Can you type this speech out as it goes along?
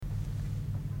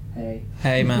Hey.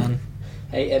 Hey, man.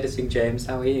 Hey, Editing James,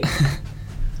 how are you?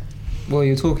 Well,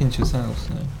 you're talking to yourself,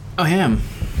 so... I am.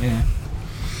 Yeah.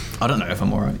 I don't know if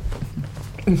I'm alright.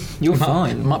 You're I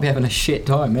fine. might be having a shit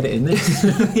time editing this.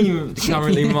 You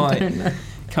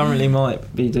currently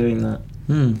might be doing that.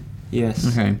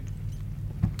 Yes. Okay.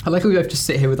 I like how we both just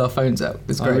sit here with our phones out.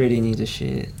 It's I great. really need a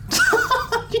shit.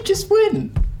 You just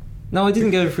went. No, I didn't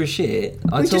go for a shit.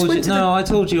 I We just told you. went to No, I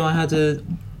told you I had a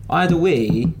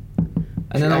wee,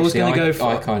 and then I was going to go for.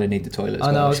 I kind of need the toilet as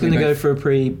I know. well. I was going to go for a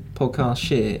pre-podcast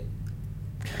shit,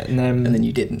 and then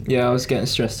you didn't. Yeah, I was getting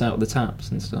stressed out with the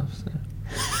taps and stuff. So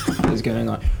I was going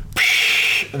like,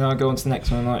 and then I go on to the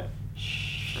next one like.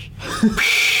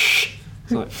 It's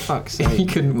like fuck's sake. You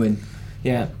couldn't win.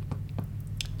 Yeah.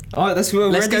 All right, that's where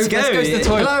we're Let's ready go to the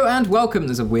toilet. Hello and welcome.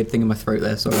 There's a weird thing in my throat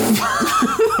there. Sorry.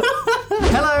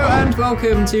 Hello and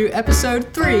welcome to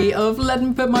episode 3 of Let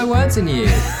Me Put My Words in You.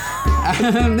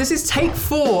 This is take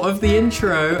 4 of the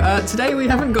intro. Today we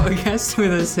haven't got a guest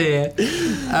with us here.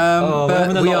 We're but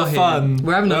having a lot of fun.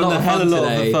 We're having a lot of fun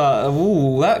today.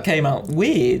 Ooh, that came out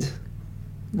weird.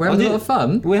 We're having a lot of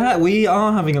fun. We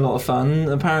are having a lot of fun.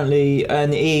 Apparently,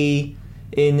 an E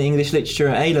in English literature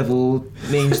at A-level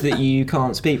means that you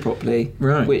can't speak properly.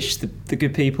 Right. Which the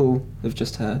good people have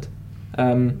just heard.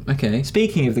 Okay.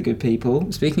 Speaking of the good people...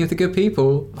 Speaking of the good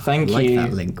people... Thank you. I like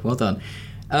that link. Well done.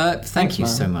 Thank you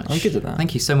so much. I'm good at that.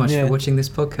 Thank you so much for watching this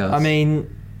podcast. I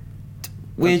mean,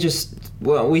 we're just...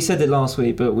 Well, we said it last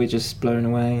week, but we're just blown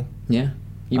away. Yeah.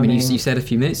 You said a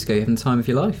few minutes ago you're having the time of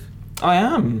your life. I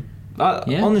am.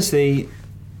 Honestly,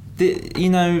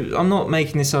 I'm not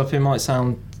making this up. It might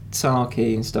sound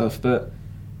sarky and stuff, but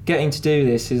getting to do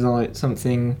this is like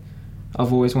something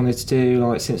I've always wanted to do,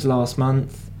 like since last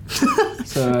month.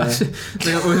 So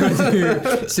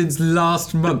since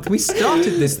last month. We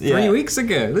started this 3 weeks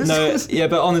ago.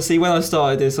 But honestly, when I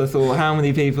started this, I thought, how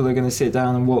many people are going to sit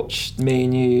down and watch me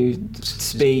and you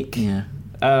speak? Yeah.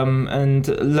 And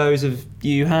loads of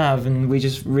you have, and we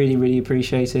just really, really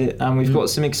appreciate it. And we've got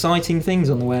some exciting things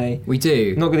on the way. We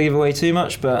do. Not going to give away too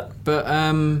much, but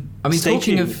I mean,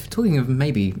 talking of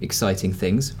maybe exciting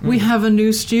things, we have a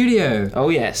new studio. Oh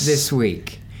yes, this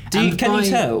week. Can you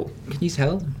tell? Can you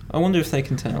tell? I wonder if they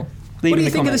can tell. What do you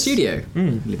think of the studio?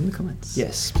 Leave in the comments.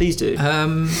 Yes, please do.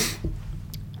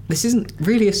 This isn't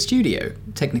really a studio,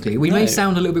 technically. We may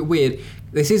sound a little bit weird.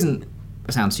 This isn't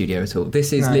a sound studio at all.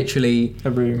 This is literally a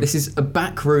room. This is a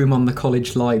back room on the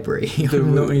college library.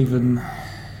 Not even.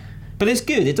 But it's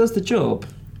good. It does the job.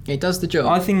 It does the job.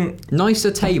 I think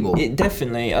nicer table. It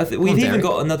definitely. We've even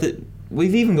got another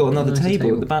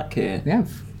table at the back here. Yeah.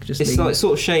 It's like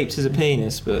sort of shaped as a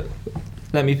penis, but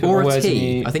let me put my words in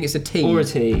you. I think it's a T. Or a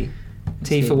T.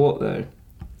 T for what though?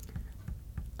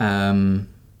 I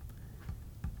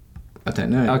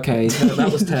don't know. Okay,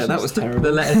 that was terrible.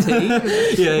 The letter T.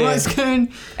 Yeah. What's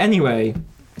going? Anyway,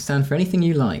 stand for anything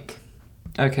you like.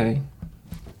 Okay.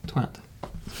 Twat.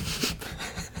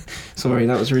 Sorry,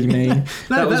 that was really mean.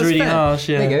 That was really harsh.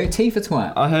 Yeah. There you go. T for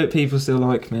twat. I hope people still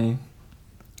like me.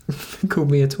 Called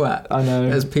me a twat. I know.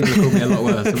 There's people who call me a lot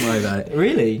worse. Don't worry about it.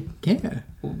 Really? Yeah.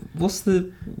 What's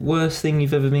the worst thing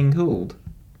you've ever been called?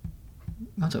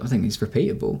 I don't think it's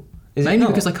repeatable. Mainly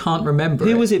because I can't remember.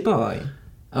 Who was it by?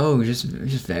 Oh, just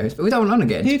various. But we don't want to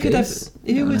get into this.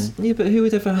 Who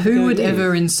would ever have Who would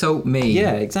ever insult me?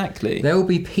 Yeah, exactly. There will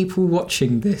be people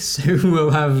watching this who will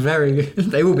have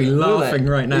they will be laughing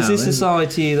right now. Is this a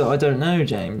side to you that I don't know,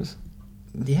 James?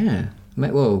 Yeah.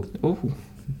 Well. Ooh.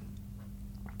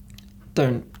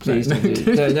 Don't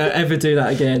ever do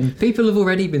that again. People have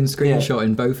already been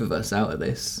screenshotting both of us out of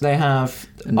this. They have.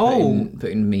 And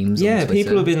putting memes on Twitter.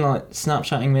 People have been like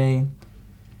Snapchatting me.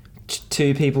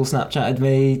 2 people Snapchatted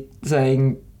me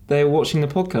saying they were watching the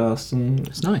podcast, and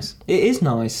it's nice. It is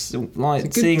nice.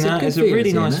 Like seeing that is a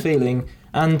really nice feeling,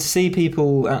 and to see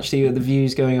people actually the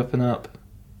views going up and up.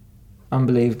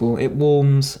 Unbelievable. It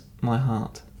warms my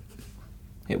heart.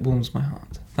 It warms my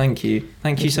heart. Thank you.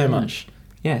 Thank you so much.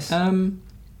 Yes.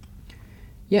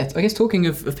 Yeah, I guess talking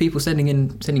of people sending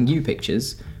you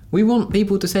pictures, we want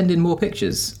people to send in more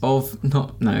pictures of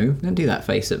don't do that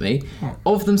face at me,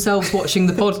 of themselves watching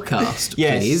the podcast,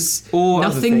 please. Or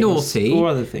nothing naughty. Or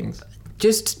other things.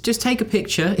 Just take a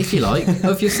picture, if you like,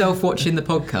 of yourself watching the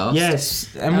podcast. Yes,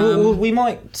 and we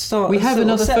might start. We have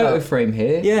another photo frame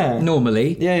here. Yeah.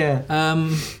 Normally. Yeah.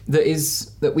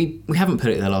 That we haven't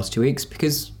put it the last 2 weeks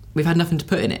because we've had nothing to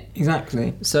put in it.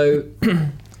 Exactly. So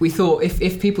we thought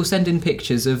if people send in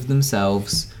pictures of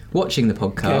themselves watching the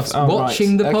podcast,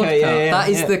 the podcast, that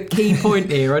is the key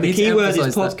point here. I need to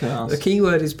emphasise that. The key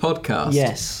word is podcast.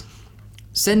 Yes.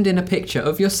 send in a picture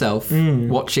of yourself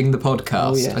watching the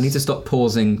podcast. Oh, yes. I need to stop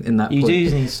pausing in that point. You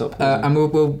do need to stop pausing.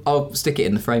 And I'll stick it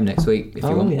in the frame next week if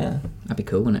you want. Yeah. That'd be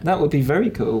cool, wouldn't it? That would be very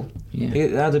cool. Yeah.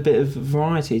 It add a bit of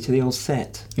variety to the old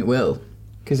set. It will.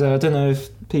 Because I don't know if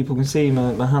people can see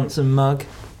my handsome mug,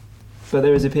 but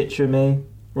there is a picture of me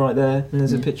right there, and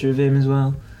there's a picture of him as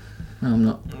well. No, I'm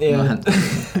not. Yeah.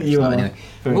 You are. Anyway.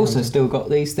 We've also still got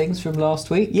these things from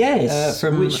last week. Yes.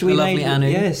 From which we lovely made. Anu.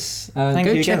 Yes.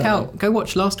 Go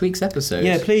watch last week's episode.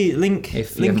 Yeah, please. Link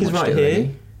is right here.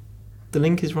 Already. The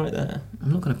link is right there.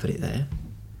 I'm not going to put it there.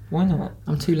 Why not?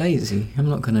 I'm too lazy. I'm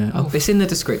not going to... it's in the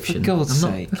description. For God's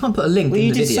sake. I can't put a link in the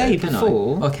video, you did say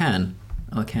before. I can.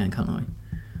 I can, can't I?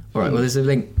 All right, well, there's a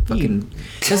link.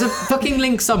 There's a fucking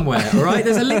link somewhere, all right?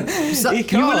 There's a link.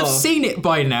 You will have seen it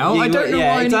by now. I don't know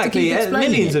why exactly. I need to keep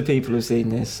explaining Millions it. of people have seen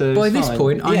this. So by this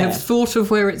point, I have thought of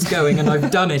where it's going and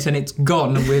I've done it and it's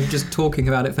gone and we're just talking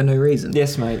about it for no reason.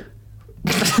 Yes, mate.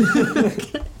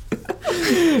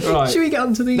 Right. Should we get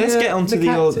onto the Let's get onto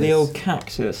the old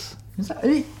cactus.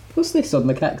 What's this on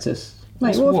the cactus?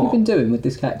 Mate, what have you been doing with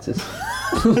this cactus?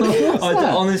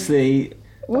 I honestly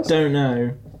don't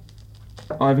know.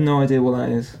 I have no idea what that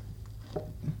is.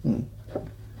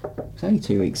 It's only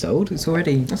 2 weeks old. It's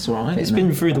already... That's all right. It's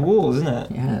been through the walls, isn't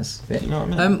it? It has. You know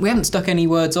what I mean? We haven't stuck any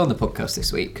words on the podcast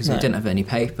this week because we didn't have any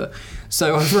paper.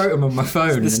 So I wrote them on my phone.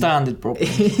 It's the standard problem.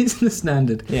 It's the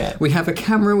standard. Yeah. We have a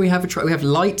camera, we have we have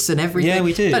lights and everything. Yeah,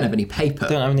 we do. Don't have any paper.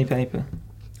 Don't have any paper.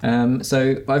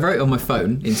 So I wrote it on my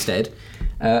phone instead.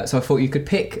 So I thought you could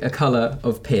pick a colour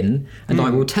of pin and I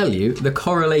will tell you the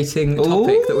correlating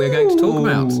topic that we're going to talk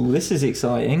about. This is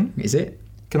exciting. Is it?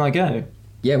 Can I go?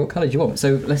 Yeah, what colour do you want?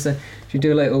 So let's should we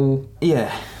do a little...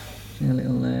 Yeah. A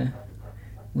little... what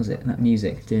was it? That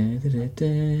music. Da, da, da,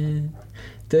 da,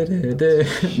 da, da, da.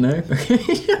 No?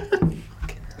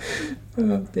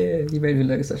 Oh dear, you made me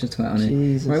look such a twat on it.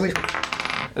 Jesus. Right,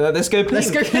 let's go pink.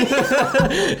 Let's go pink.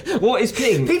 What is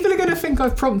pink? People are going to think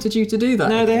I've prompted you to do that.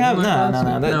 No, they haven't.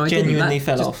 No. That genuinely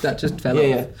fell off. That just fell off.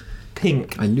 Yeah.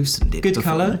 Pink. I loosened it. Good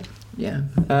colour. Yeah.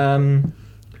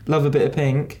 Love a bit of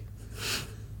pink.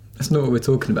 That's not what we're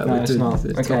talking about. No, we're it's doing not.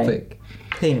 the Okay. topic.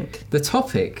 Pink. The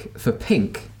topic for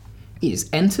pink is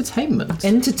entertainment.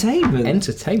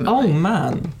 Entertainment. Oh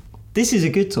man, this is a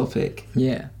good topic.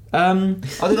 Yeah. I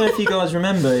don't know if you guys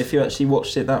remember if you actually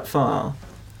watched it that far.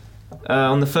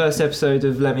 On the first episode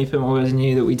of Let Me Put My Words in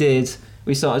You that we did,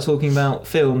 we started talking about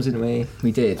films, didn't we?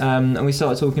 We did. And we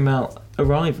started talking about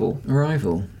Arrival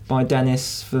by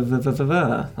Dennis I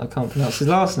can't pronounce his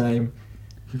last name.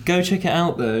 Go check it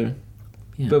out though.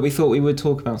 Yeah. But we thought we would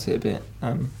talk about it a bit.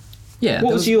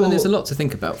 There's a lot to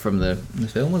think about from the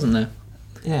film, wasn't there?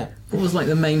 Yeah. What was like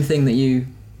the main thing that you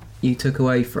took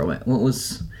away from it? What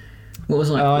was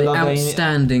like the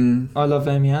outstanding... I love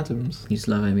Amy Adams. You just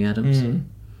love Amy Adams?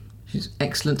 She's an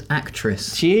excellent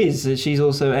actress. She is. She's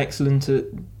also excellent at...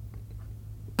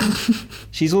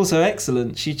 She's also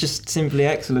excellent. She's just simply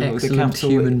excellent. Excellent with a capital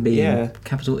human being. Yeah.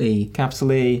 Capital E.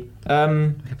 Capital E.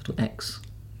 Capital X.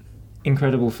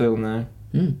 Incredible film though.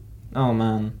 Oh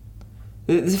man.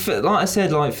 Like I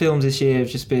said, like films this year have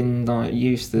just been like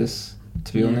useless,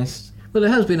 to be honest. Well, there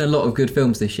has been a lot of good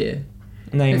films this year.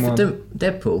 Name one.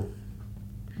 Deadpool.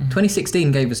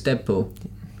 2016 gave us Deadpool.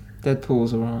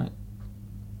 Deadpool's alright.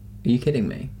 Are you kidding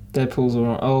me? Deadpool's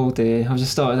alright. Oh dear, I've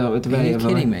just started out with debate. Are you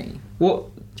kidding me? What?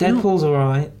 Deadpool's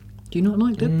alright. Do you not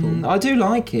like Deadpool? I do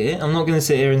like it. I'm not going to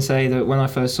sit here and say that when I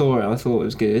first saw it I thought it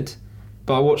was good.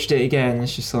 But I watched it again and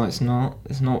it's just like, it's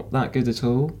not that good at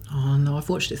all. Oh no, I've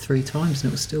watched it 3 times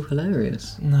and it was still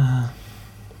hilarious. Nah.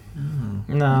 Oh.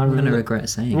 No, I'm going to regret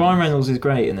saying Ryan Reynolds is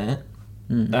great in it.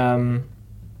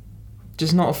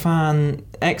 Just not a fan.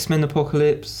 X-Men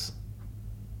Apocalypse.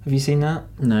 Have you seen that?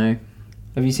 No.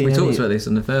 Have you seen We talked about this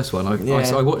in the first one.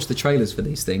 I watched the trailers for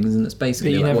these things and it's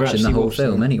basically like watching the whole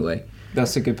film anyway.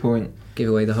 That's a good point. Give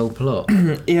away the whole plot.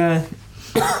 Yeah.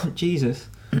 Jesus.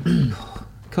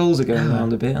 Coals are going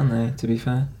around a bit, aren't they, to be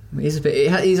fair? It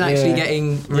is actually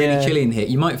getting really chilly in here.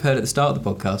 You might have heard at the start of the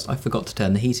podcast, I forgot to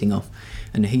turn the heating off,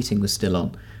 and the heating was still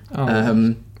on.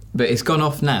 But it's gone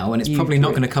off now, and it's probably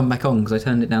not going to come back on because I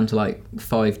turned it down to like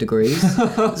 5 degrees.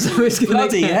 So it's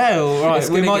bloody hell! Right,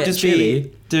 we might just chilly.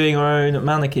 Be doing our own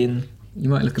mannequin. You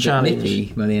might look a bit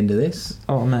nippy by the end of this.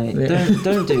 Oh mate,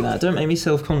 don't do that. Don't make me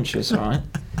self-conscious, right?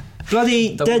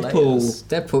 Bloody Deadpool.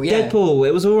 Deadpool, yeah. Deadpool,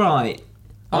 it was alright.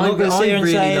 I'm not going to sit here and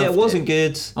say it wasn't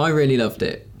good. I really loved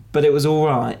it. But it was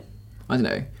alright. I don't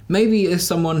know. Maybe as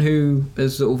someone who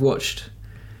has sort of watched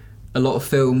a lot of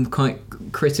film quite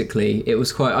critically, it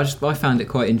was quite... I found it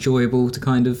quite enjoyable to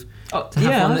kind of To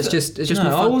have one that's just more fun.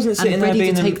 I wasn't sitting and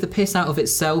ready to take the piss out of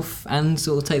itself and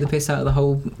sort of take the piss out of the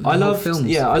whole film.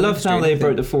 Yeah, I loved how they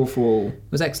broke the fourth wall.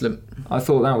 It was excellent. I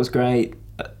thought that was great.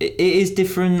 It is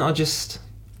different. I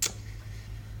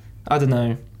don't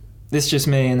know. It's just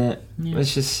me, innit? Yeah.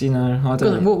 It's just, I don't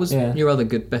know. What was your other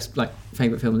good, best,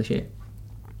 favourite film of this year?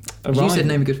 You said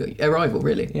name a good film. Arrival,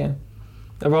 really? Yeah.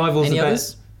 Arrival's Any the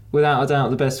others? best, without a doubt,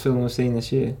 the best film I've seen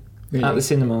this year. Really? At the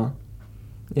cinema.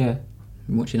 Yeah.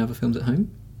 Watching other films at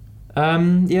home?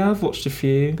 Yeah, I've watched a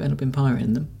few. Better not been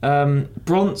pirating them.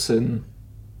 Bronson.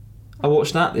 I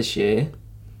watched that this year.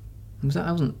 That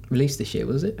wasn't released this year,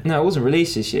 was it? No, it wasn't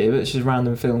released this year, but it's just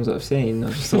random films that I've seen.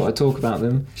 I just thought I'd talk about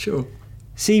them. Sure.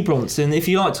 See Bronson, if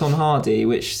you like Tom Hardy,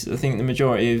 which I think the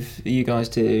majority of you guys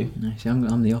do. No, see,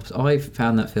 I'm the opposite. I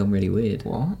found that film really weird.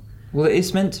 What? Well, it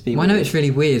is meant to be weird. I know it's really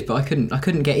weird, but I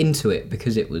couldn't get into it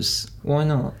because it was... Why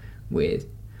not? Weird.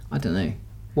 I don't know.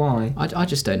 Why? I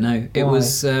just don't know. It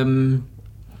was... I don't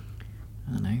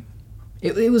know.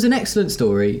 It was an excellent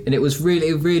story, and it was really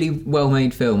a really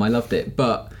well-made film. I loved it,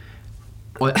 but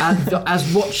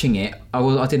as watching it,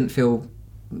 I didn't feel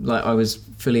like I was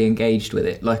fully engaged with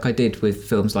it, like I did with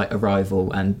films like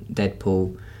Arrival and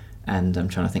Deadpool, and I'm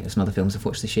trying to think of some other films I've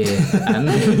watched this year, and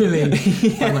really,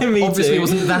 obviously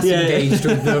wasn't that engaged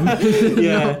with them.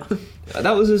 Yeah.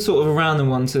 That was a sort of a random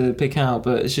one to pick out,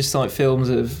 but it's just like films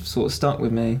that have sort of stuck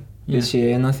with me this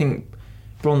year, and I think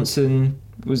Bronson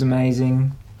was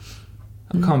amazing.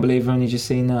 I can't believe I've only just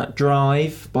seen that.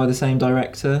 Drive, by the same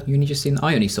director. You only just seen that?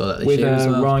 I only saw that this year as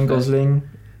well. With Ryan Gosling.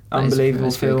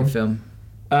 Unbelievable film. Good film.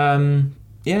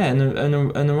 Yeah,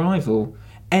 an Arrival.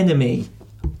 Enemy.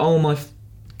 Oh my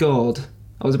God.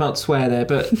 I was about to swear there,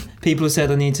 but people have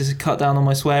said I need to cut down on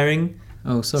my swearing.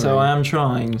 Oh, sorry. So I am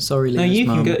trying. Sorry, Liam's No, you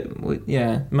mum. can go...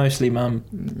 Yeah, mostly mum.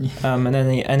 And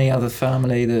any other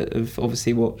family that have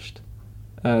obviously watched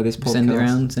this podcast. Send it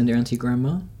around to your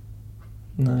grandma?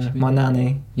 No, my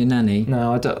nanny. Your nanny?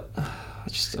 No, I don't...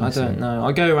 I don't know.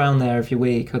 I go around there every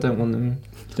week. I don't want them...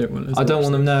 I don't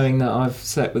want them knowing that I've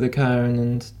slept with a cone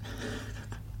and...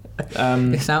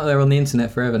 It's out there on the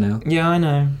internet forever now. Yeah, I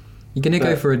know. You're going to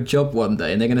go for a job one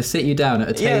day and they're going to sit you down at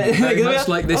a table very much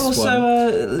like this one.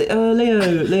 So,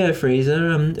 Leo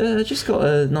Freezer, just got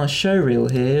a nice show reel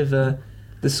here of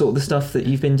the sort of stuff that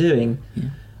you've been doing. Yeah.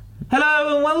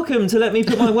 Hello and welcome to Let Me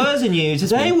Put My Words in You.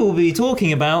 Today we'll be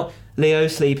talking about Leo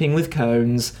sleeping with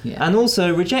cones and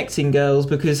also rejecting girls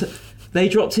because they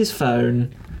dropped his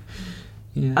phone.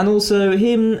 Yeah. And also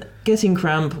him getting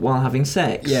cramp while having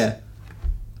sex. Yeah.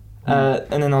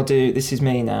 And then I'll do This Is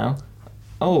Me now.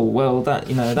 Oh, well,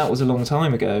 that was a long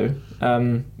time ago.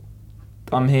 I'm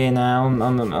here now.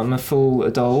 I'm a full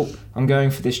adult. I'm going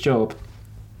for this job.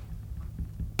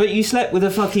 But you slept with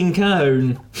a fucking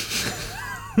cone.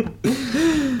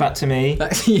 Back to me.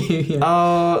 Back to you.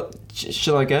 Yeah.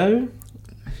 Shall I go?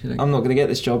 I'm not going to get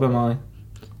this job, am I?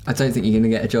 I don't think you're going to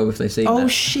get a job if they see that. Oh,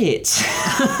 shit.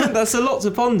 That's a lot to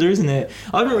ponder, isn't it?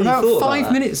 I haven't really thought about that.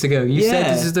 5 minutes ago, you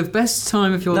said this is the best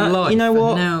time of your life. You know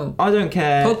what? Now, I don't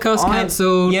care. Podcast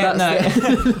cancelled. Yeah,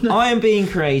 no. I am being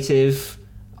creative.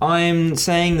 I am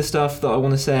saying the stuff that I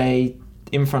want to say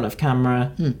in front of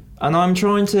camera. And I'm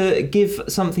trying to give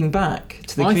something back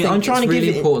to the community. I'm trying it's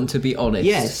really important to be honest.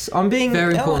 Yes, I'm being...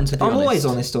 Very important to be honest. I'm always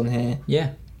honest on here.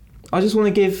 Yeah. I just want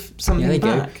to give something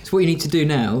back. So what you need to do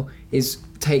now is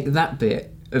take that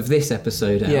bit of this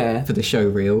episode out for the show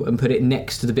reel and put it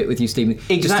next to the bit with you steaming.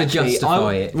 Exactly. Just to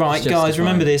justify it. Right, guys,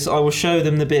 remember this. I will show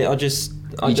them the bit I just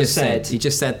said. You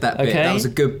just said that bit. Okay. That was a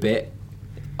good bit.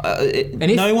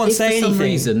 No one say anything. For some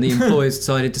reason the employers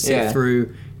decided to sit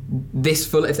through this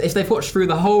full... If they've watched through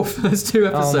the whole first 2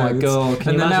 episodes... Oh my God,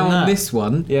 and they're now on this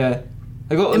one... Yeah.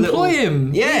 Employ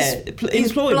him. Yeah,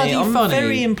 he's bloody I'm funny.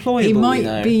 Very employable. He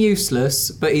might be useless,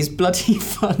 but he's bloody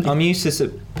funny. I'm useless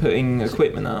at putting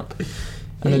equipment up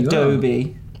and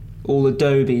Adobe, all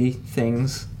Adobe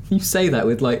things. You say that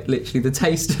with literally the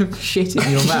taste of shit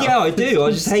in your mouth. Yeah, I do.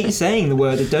 I just hate saying the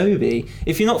word Adobe.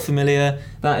 If you're not familiar,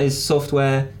 that is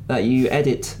software that you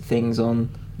edit things on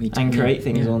and create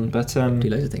things on. But do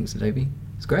loads of things in Adobe.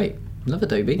 It's great. I love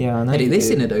Adobe. Yeah, I know. Edit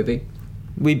this in Adobe.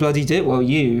 We bloody did. Well,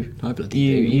 you. I bloody do.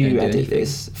 You edit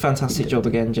this. Fantastic job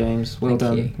again, James. Well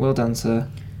done. You. Well done, sir.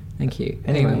 Thank you.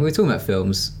 Anyway, we're talking about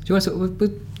films. Do you want to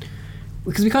talk...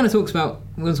 Because we kind of talked about...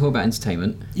 We're going to talk about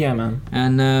entertainment. Yeah, man.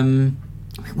 And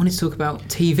we wanted to talk about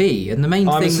TV. And the main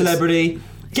thing... I'm a celebrity.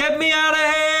 Get me out of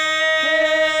here!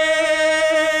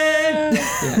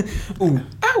 Yeah. Ooh.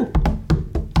 Ow!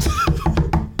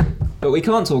 But we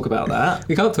can't talk about that.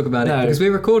 We can't talk about it because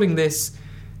we're recording this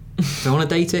Do I want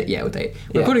to date it? Yeah, we'll date it.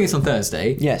 We're recording this on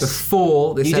Thursday. Yes.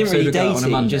 Before this episode didn't really date on a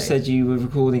Monday. You just said you were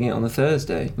recording it on a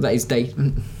Thursday. That is date.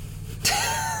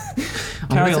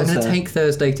 Carry on, I'm going sir. to take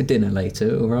Thursday to dinner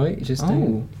later, all right? Just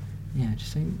don't. Yeah,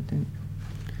 just don't.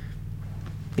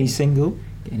 Are you single?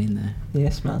 Getting in there.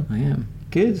 Yes, man. I am.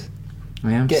 Good.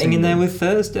 I am Getting single. in there with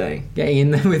Thursday. Getting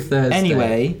in there with Thursday.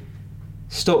 Anyway,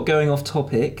 stop going off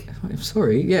topic. I'm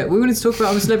sorry. Yeah, we wanted to talk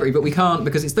about I'm a Celebrity, but we can't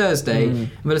because it's Thursday. And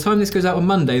by the time this goes out on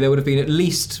Monday, there would have been at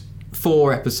least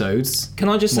 4 episodes. Can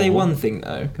I just say More. one thing,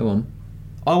 though? Go on.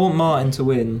 I want Martin to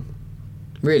win.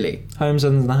 Really? Holmes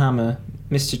Under the Hammer.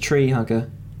 Mr. Tree Hugger.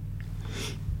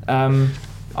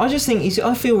 I just think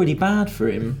I feel really bad for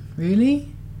him. Really?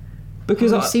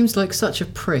 Because he seems like such a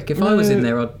prick. If I was in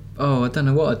there, I don't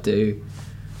know what I'd do.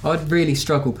 I'd really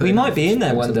struggle putting... We might be in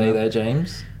there one day, that. though,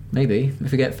 James. Maybe,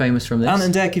 if we get famous from this. Ant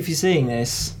and Dec, if you're seeing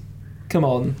this, come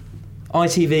on.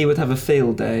 ITV would have a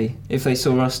field day if they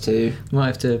saw us two. Might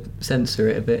have to censor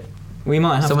it a bit. We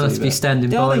might have Someone to. has to be standing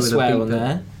by with a swear beeper. on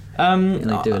there.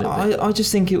 They do it a bit. I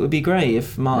just think it would be great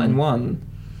if Martin won.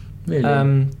 Really?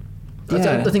 Yeah.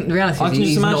 I think the reality is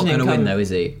he's not going to win, though, is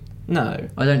he? No.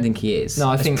 I don't think he is. No,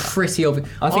 I it's think pretty obvious.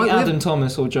 I think Adam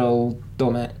Thomas or Joel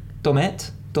Dommett.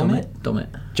 Dommett?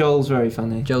 Joel's very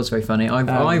funny. Joel's very funny.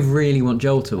 I really want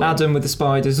Joel to win. Adam with the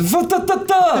spiders. That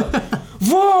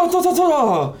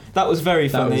was very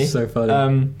funny. That was so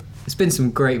funny. There's been some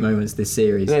great moments this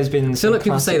series. There's been. I feel like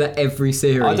people say that every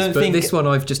series, but this one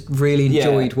I've just really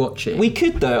enjoyed watching. We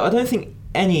could though. I don't think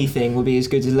anything would be as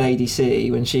good as Lady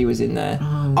C when she was in there.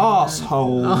 Oh,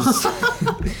 arseholes.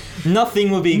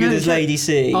 Nothing would be good as Lady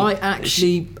C. I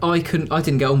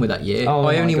didn't get on with that year.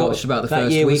 I only watched about the first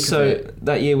week of it.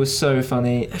 That year was so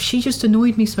funny. She just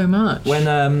annoyed me so much.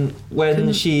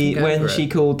 When she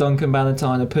called Duncan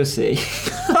Bannatyne a pussy.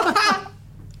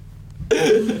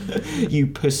 You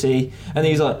pussy. And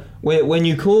he's like, when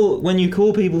you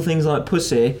call people things like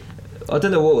pussy, I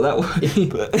don't know what that was.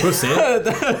 Pussy.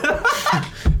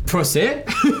 Pussy.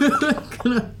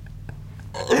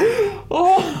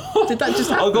 Oh, did that just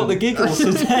happen? I got the giggles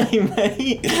today,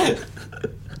 mate.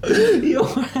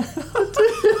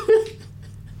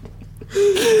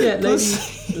 Yeah,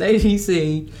 Lady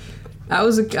C. That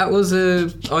was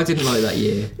a. I didn't like that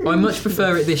year. I much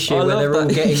prefer it this year where they're all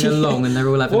getting along and they're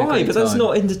all having a great time. But that's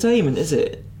not entertainment, is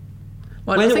it?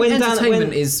 Well, I think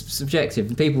entertainment is subjective.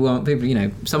 Some people will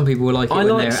like it when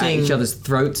they're at each other's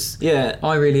throats. Yeah.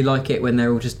 I really like it when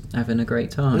they're all just having a great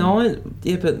time.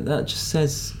 But that just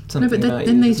says something about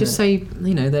then you, they just say,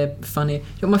 they're funny.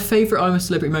 My favourite I'm a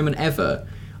Celebrity moment ever,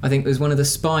 I think, was one of the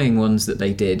spying ones that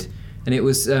they did. And it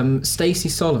was Stacey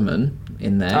Solomon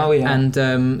in there. Oh, yeah. And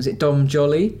was it Dom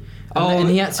Jolly? And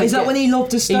he had to is that when he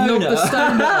lobbed a stone? He lobbed a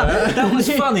stone at her. That was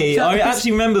funny. I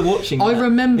actually remember watching that. I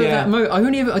remember that moment.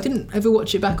 I didn't ever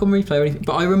watch it back on replay or anything,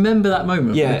 but I remember that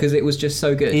moment because it was just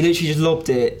so good. He literally just lobbed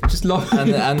it.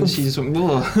 And she just went,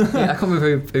 whoa. Yeah, I can't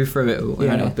remember who threw it or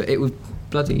anything, but it was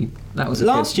bloody... That was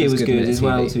last year was good as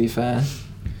well, to be fair.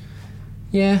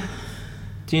 Yeah.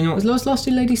 Do you know what... Was last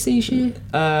year Lady C's year?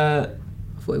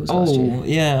 I thought it was last year.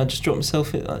 Yeah, I just dropped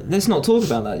myself in. Let's not talk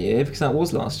about that year because that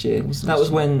was last year. That was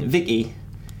when Vicky.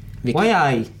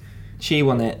 She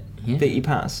won it. Yeah. Vicky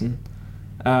Patterson.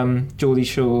 Geordie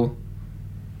Shaw.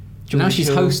 Now she's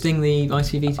hosting the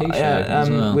ITV2 show as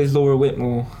well. With Laura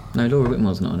Whitmore. No, Laura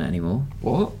Whitmore's not on it anymore.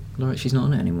 What? She's not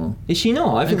on it anymore. Is she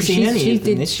not? I haven't seen any of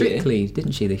them this year. She did Strictly,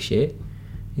 didn't she, this year?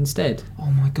 Instead.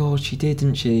 Oh my god, she did,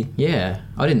 didn't she? Yeah,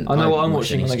 I didn't. I know what I'm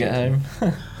watching when I get home.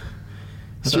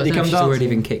 Strictly Come Dancing. She's already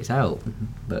been kicked out,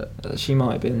 but she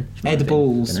might have been. Ed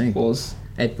Balls was.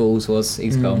 Ed Balls was.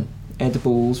 He's gone. Ed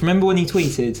Balls. Remember when he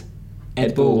tweeted?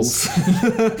 Ed Balls.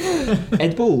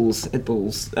 Ed Balls. Ed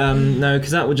Balls. No, because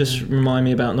that would just remind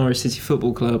me about Norwich City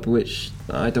Football Club, which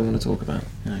I don't want to talk about.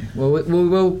 No.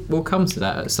 Well, we'll come to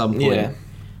that at some point.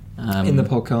 Yeah. In the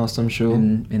podcast, I'm sure.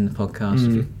 In the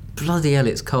podcast. Bloody hell,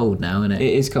 it's cold now, isn't it?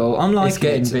 It is cold. I'm liking it. It's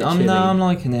getting a bit chilly. I'm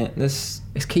liking it.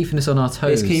 It's keeping us on our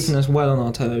toes. It's keeping us well on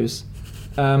our toes.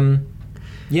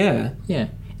 Yeah. Yeah.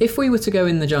 If we were to go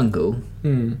in the jungle,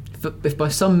 if by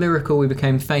some miracle we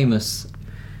became famous,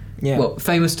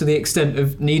 famous to the extent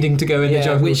of needing to go in the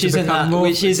jungle, which isn't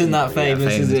that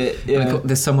famous, is it? Yeah.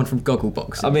 There's someone from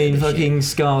Gogglebox. I mean, fucking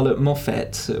Scarlett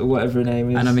Moffat, or whatever her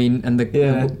name is. And I mean, and the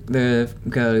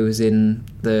girl who was in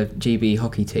the GB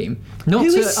hockey team. Who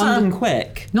is Sam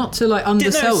Quek? Not to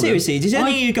undersell them. Seriously, did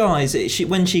any of you guys,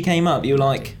 when she came up, you were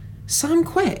like, Sam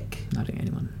Quek? I don't think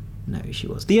anyone know who she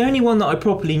was. The only one that I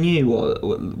properly knew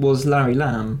was Larry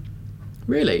Lamb.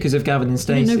 Really? Because of Gavin and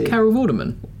Stacey. You know Carol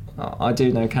Vorderman? I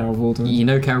do know Carol Vorderman. You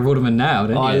know Carol Vorderman now,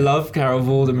 don't you? I love Carol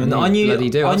Vorderman. I knew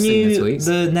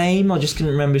the name, I just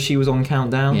couldn't remember she was on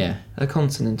Countdown. Yeah. A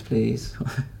consonant, please.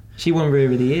 She won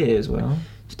Rear of the Year as well.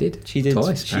 She did. She did.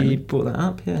 Twice, she apparently. brought that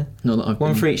up, yeah. Not that I've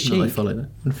One for each cheek. Not that I follow that.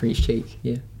 One for each cheek,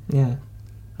 yeah. Yeah.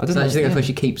 I don't know. I think that's why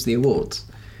she keeps the awards.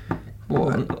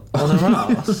 What? On her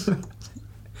ass?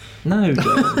 No,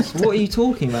 James. What are you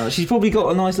talking about? She's probably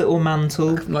got a nice little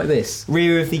mantle. Like this.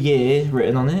 Rear of the Year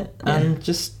written on it. Yeah. And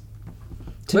just...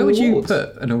 Where would you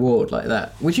put an award like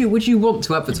that? Would you want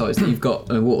to advertise that you've got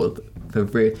an award for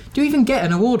Rear? Do you even get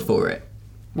an award for it?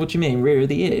 What do you mean, Rear of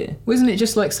the Year? Well, isn't it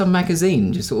just like some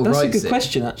magazine just sort of That's writes it? a good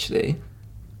question, actually.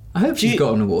 I hope she's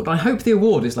got an award. I hope the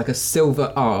award is like a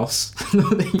silver arse. No,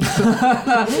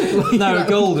 a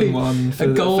golden one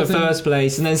for first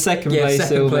place, and then second place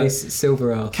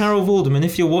silver arse. Carol Vorderman,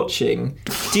 if you're watching,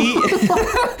 do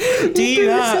you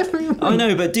have? I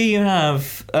know, but do you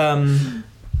have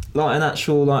like an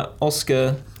actual like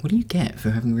Oscar? What do you get for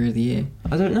having Rear of the Year?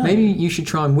 I don't know. Maybe you should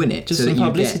try and win it. Just some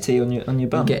publicity on your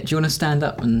bum. Do you want to stand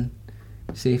up and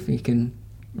see if you can?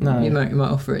 No. You might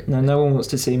offer it. No one wants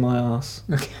to see my arse.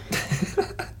 Okay.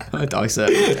 I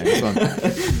certainly don't.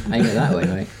 Aim it that way,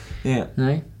 mate. Yeah.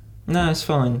 No? No, it's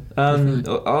fine.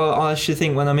 I should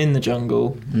think when I'm in the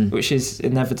jungle, which is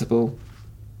inevitable,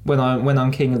 when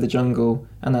I'm king of the jungle,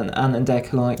 and then Ant and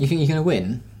Dec are like... You think you're going to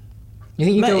win? You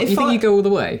think you go all the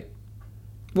way?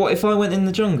 What, if I went in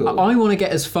the jungle? I want to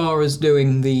get as far as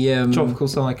doing the... Tropical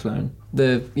cyclone.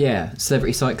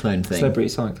 Celebrity cyclone thing. Celebrity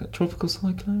cyclone. Tropical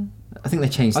cyclone? I think they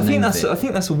changed the name of it. I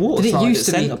think that's a water Did it slide used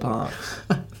at to be... Centre Park.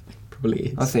 Probably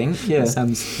is. I think, yeah. It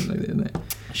sounds like it, doesn't it?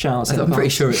 Shout out I'm pretty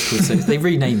sure it's called... So they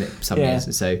rename it some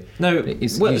years, so... No,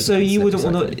 so you wouldn't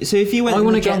want to... So if you went in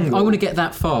the jungle... I want to get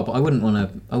that far, but I wouldn't want to...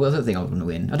 I don't think I want to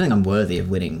win. I don't think I'm worthy of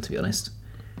winning, to be honest.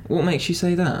 What makes you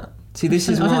say that? See, this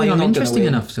is why I don't think I'm I'm interesting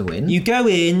enough to win. You go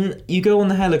in, you go on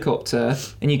the helicopter,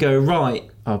 and you go, right...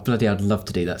 Oh, bloody, I'd love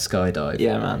to do that skydive.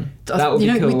 Yeah, man. That would be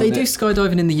cool. They do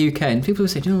skydiving in the UK, and people will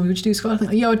say, would you do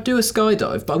skydiving? Yeah, I'd do a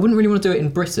skydive, but I wouldn't really want to do it in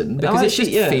Britain, because it's just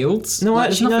fields. No, I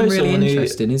actually know someone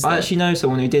I actually know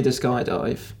someone who did a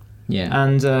skydive. Yeah.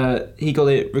 And he got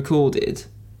it recorded.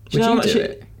 Would you do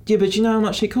it? Yeah, but do you know how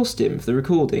much it cost him for the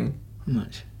recording? How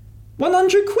much?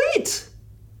 100 quid!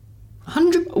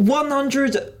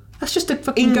 100... That's just a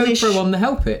fucking GoPro on the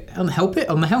helmet. On the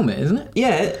helmet, isn't it?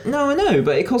 Yeah, no, I know,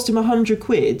 but it cost him 100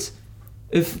 quid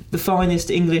of the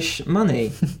finest English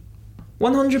money.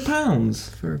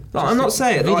 £100. I'm not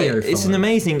saying it's an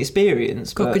amazing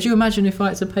experience. God, but... could you imagine if I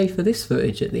had to pay for this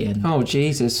footage at the end? Oh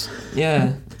Jesus,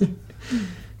 yeah.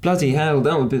 Bloody hell,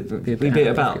 that would be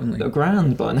about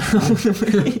 £1,000 by now.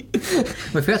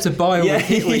 Well, if we had to buy all the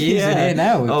kit we're using here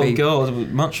now, God,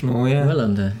 much more. Yeah, well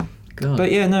under. God.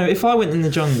 But yeah, no, if I went in the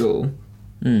jungle,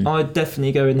 I'd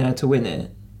definitely go in there to win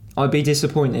it. I'd be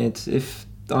disappointed if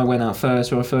I went out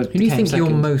first or if I Who do you think you're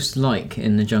most like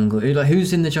in the jungle?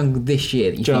 Who's in the jungle this year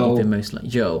that you think you've been most like?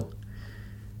 Joel.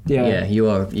 Yeah, you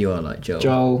are like Joel.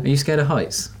 Joel. Are you scared of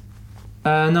heights?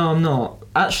 No, I'm not.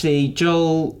 Actually,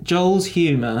 Joel's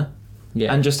humour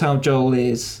and just how Joel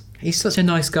is. He's such a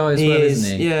nice guy as well,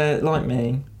 isn't he? Yeah, like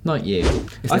me. Like you.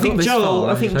 I think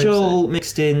Joel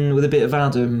mixed in with a bit of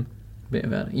Adam. Bit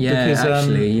about it. Yeah, because,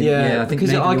 actually. I think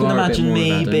because I can imagine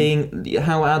me being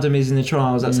how Adam is in the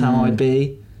trials. That's how I'd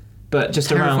be, but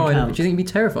just around camp. Do you think you'd be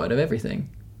terrified of everything?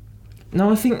 No,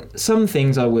 I think some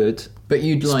things I would. But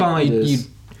you'd like spiders.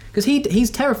 Because he's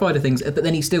terrified of things, but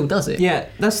then he still does it. Yeah,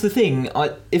 that's the thing.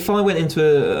 If I went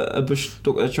into a bush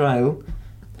trail,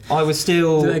 I would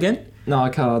still. Do it again? No,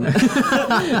 I can't.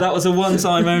 That was a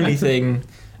one-time only thing.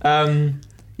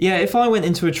 Yeah, if I went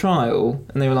into a trial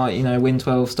and they were like, win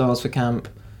 12 stars for camp,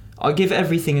 I'd give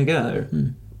everything a go.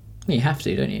 You have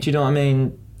to, don't you? Do you know what I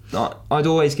mean? I'd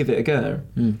always give it a go.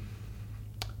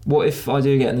 What if I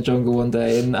do get in the jungle one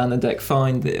day and Ant and Dec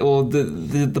find it, or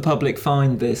the public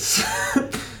find this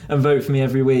and vote for me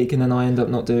every week, and then I end up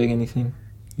not doing anything?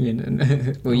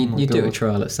 Well, you do a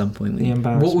trial at some point.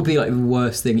 What would be like the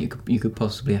worst thing you could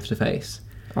possibly have to face?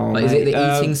 Is it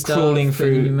the eating stuff? Crawling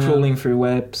through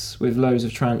webs with loads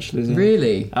of tarantulas in.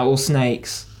 Really? Or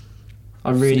snakes.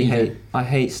 I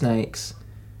hate snakes.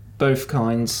 Both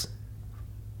kinds.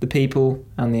 The people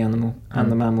and the animal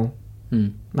and the mammal.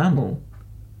 Mammal?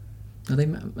 Are they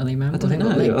mammals? I don't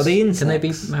know. Are they insects? Can they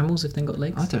be mammals if they've got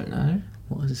legs? I don't know.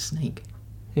 What is a snake?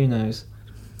 Who knows?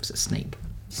 It's a snake.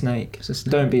 Snake. It's a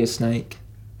snake. Don't be a snake.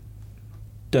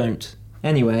 Don't.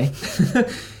 Anyway.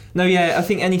 No, yeah, I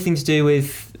think anything to do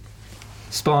with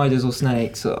spiders or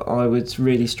snakes, I would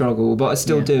really struggle, but I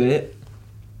still do it.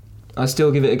 I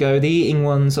still give it a go. The eating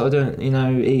ones, I don't,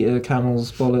 eat a camel's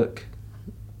bollock.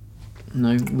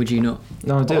 No, would you not?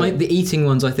 No, I don't. The eating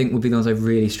ones, I think, would be the ones I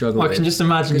really struggle with. I can just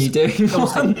imagine you doing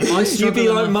one. You'd be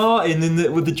like Martin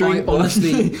with the drink.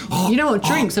 Honestly, you know what?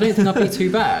 Drinks, I don't think I'd be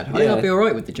too bad. I think I'd be all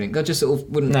right with the drink. I just sort of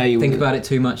wouldn't think about it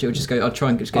too much. It would just go. I'd try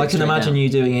and just get. I can imagine you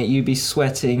doing it. You'd be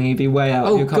sweating. You'd be way out.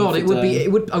 Oh of your God, it would zone. be.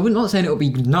 It would. I wouldn't not saying it would be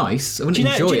nice. I wouldn't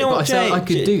enjoy it, but I said I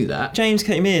could do that. James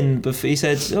came in, but he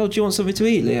said, "Oh, do you want something to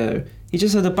eat, Leo?" He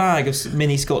just had a bag of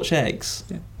mini Scotch eggs.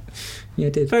 Yeah, I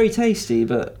did. Very tasty,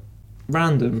 but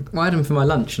random. Well, I had them for my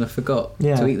lunch and I forgot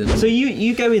to eat them. So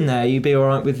you go in there, you'd be all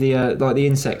right with the like the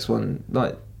insects one,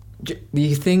 like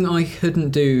the thing I couldn't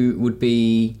do would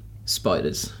be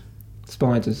spiders.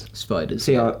 Spiders.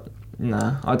 See, I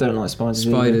don't like spiders.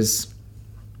 Spiders.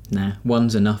 Either. Nah,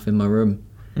 one's enough in my room.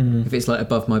 If it's like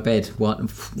above my bed,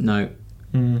 no.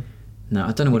 No,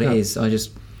 I don't know what it is. I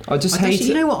just hate it.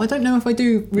 You know what? I don't know if I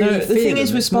do really. No, the thing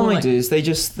is with spiders, they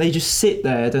just sit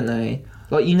there, don't they?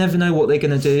 Like you never know what they're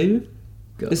gonna do.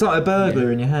 God. It's like a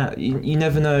burglar in your hat. You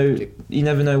never know. You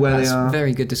never know where they are. That's a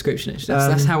very good description.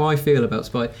 That's how I feel about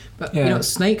spiders. But you know,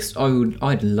 snakes.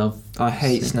 I'd love. I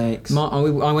hate snakes. I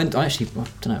went. I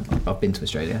don't know. I've been to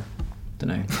Australia. Don't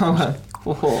know.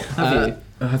 Have you?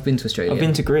 I have been to Australia. I've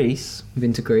been to Greece. You've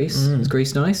been to Greece? Is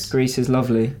Greece nice? Greece is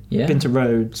lovely. Yeah. Been to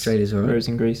Rhodes. Australia's alright. Rhodes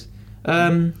in Greece.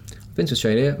 I've been to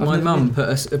Australia. My mum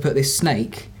put this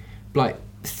snake, like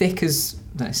thick as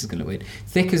this is gonna look weird.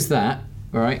 Thick as that,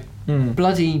 right?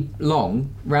 Bloody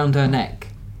long round her neck.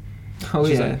 Oh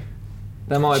yeah.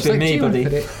 That might have been me, buddy.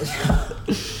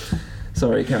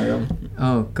 Sorry, carry on.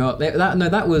 Oh God,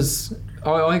 that was.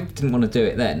 I didn't want to do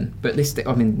it then, but this.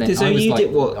 I mean, then so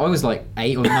I was like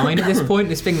 8 or 9 at this point.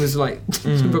 This thing was like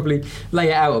probably lay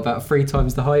it out about 3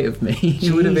 times the height of me.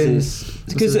 It would have been.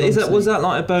 Because was that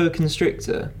like a boa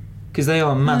constrictor? Because they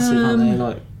are massive, aren't they?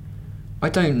 Like. I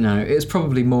don't know. It's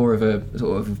probably more of a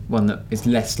sort of one that is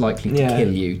less likely to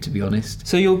kill you, to be honest.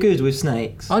 So you're good with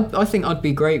snakes? I think I'd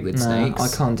be great with snakes.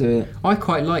 I can't do it. I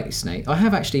quite like snakes. I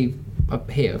have actually up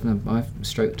here. I've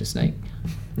stroked a snake.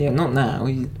 Yeah, not now.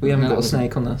 We haven't got a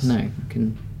snake on us. No, you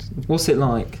can. What's it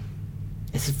like?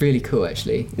 It's really cool,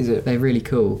 actually. Is it? They're really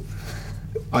cool.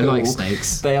 I like snakes.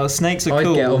 Snakes are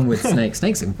cool. I get on with snakes.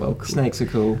 Snakes are well cool. Snakes are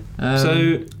cool.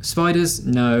 So spiders,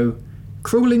 no.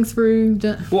 Crawling through.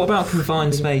 What about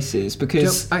confined spaces?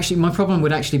 Because actually, my problem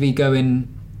would actually be going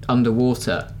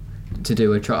underwater to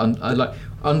do a try.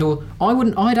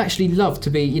 I'd actually love to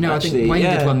be. You know, I think Wayne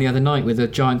did one the other night with a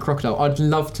giant crocodile. I'd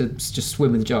love to just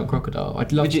swim with a giant crocodile.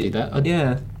 I'd love to do that.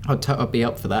 I'd be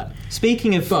up for that.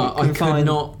 Speaking of, but I could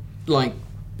not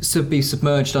be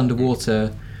submerged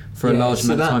underwater for a large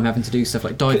amount of time, having to do stuff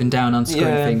like diving down,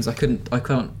 unscrewing things. I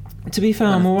can't. To be fair,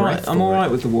 I'm all right. I'm all right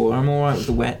with the water. I'm all right with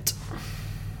the wet.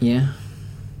 Yeah.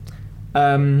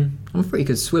 I'm a pretty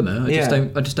good swimmer.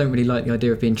 I just don't really like the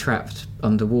idea of being trapped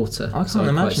underwater. I can't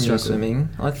imagine you swimming.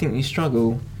 I think you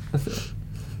struggle.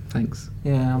 Thanks.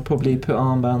 Yeah, I'll probably put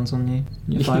armbands on you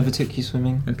if I ever took you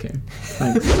swimming. Okay.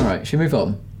 Thanks. All right, should we move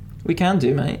on? We can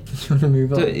do, mate. Do you want to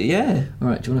move on? Yeah. All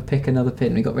right. Do you want to pick another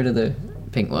pin? We got rid of the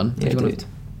pink one. Yeah, dude.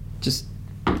 Just.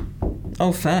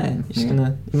 Oh, fair. Just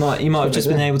gonna. You might have just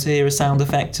been able to hear a sound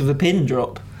effect of a pin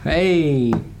drop.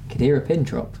 Hey. Could hear a pin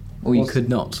drop, or you could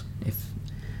not.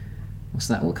 What's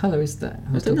that? What colour is that?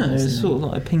 I don't know. It's sort of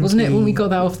like a pinky. Wasn't it when we got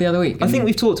that off the other week? I think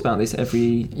we've talked about this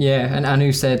every. Yeah, and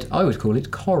Anu said I would call it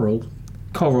coral.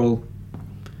 Coral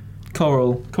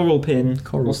pin.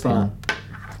 Coral What's pin. That?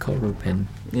 Coral pin.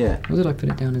 Yeah. What did I put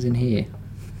it down as in here?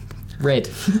 Red.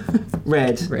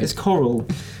 Red. It's coral.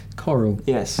 Coral.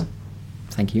 Yes.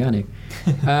 Thank you, Anu.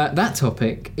 That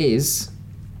topic is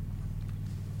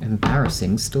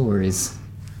embarrassing stories.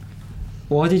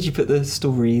 Why did you put the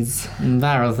stories?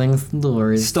 Embarrassing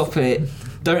stories. Stop it.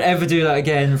 Don't ever do that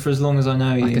again for as long as I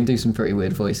know you. I can do some pretty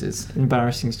weird voices.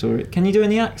 Embarrassing story. Can you do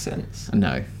any accents?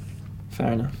 No.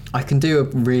 Fair enough. I can do a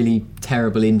really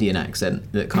terrible Indian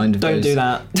accent that kind of Don't do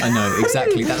that. I know,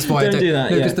 exactly. That's why don't do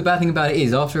that. No, because the bad thing about it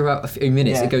is, after about a few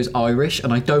minutes, it goes Irish,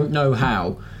 and I don't know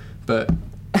how, but...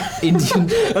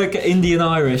 Indian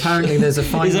Irish. Apparently there's a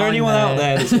fine Is there anyone out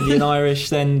there that's Indian Irish?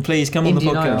 Then please come on the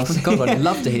podcast. Irish. God, I'd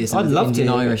love to hear some Indian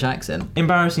Irish accent.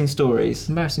 Embarrassing stories.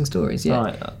 Embarrassing stories, yeah.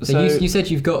 Right. So you said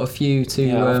you've got a few to...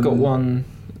 Yeah, I've got one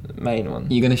main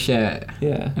one. You're going to share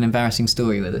an embarrassing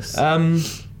story with us.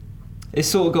 It's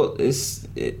sort of got...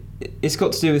 It's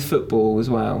got to do with football as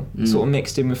well. Sort of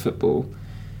mixed in with football.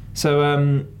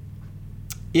 So,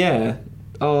 yeah.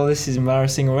 Oh, this is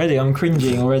embarrassing already. I'm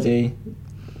cringing already.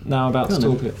 Now about to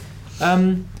talk it.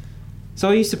 So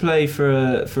I used to play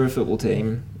for a football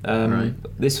team. Right.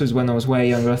 This was when I was way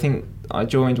younger. I think I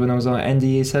joined when I was like end of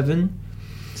year 7.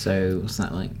 So what's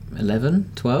that, like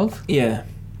 11, 12? Yeah.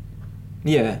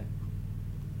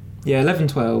 Yeah, 11,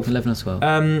 12. 11 or 12.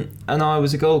 And I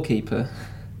was a goalkeeper.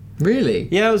 Really?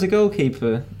 Yeah, I was a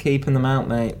goalkeeper, keeping them out,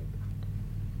 mate.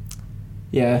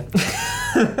 Yeah.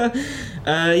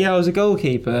 I was a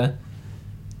goalkeeper,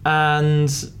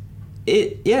 and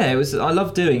it was. I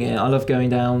loved doing it. I loved going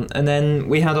down, and then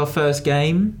we had our first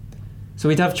game. So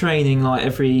we'd have training like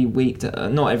every week,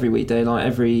 not every weekday, like I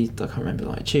can't remember,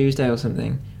 like Tuesday or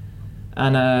something.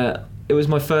 And it was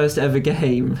my first ever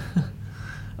game.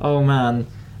 Oh man.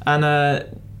 And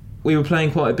we were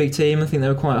playing quite a big team. I think they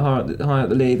were quite high up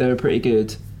the league. They were pretty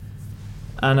good.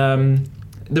 And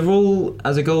the rule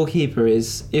as a goalkeeper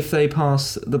is if they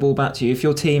pass the ball back to you, if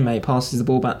your teammate passes the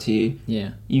ball back to you,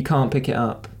 you can't pick it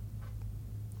up.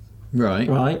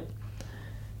 Right.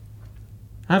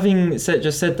 Having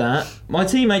just said that, my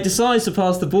teammate decides to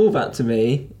pass the ball back to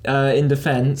me in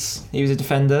defence. He was a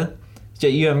defender.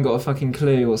 You haven't got a fucking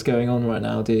clue what's going on right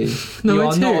now, do you? No, you I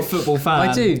are do. not a football fan.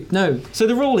 I do. No. So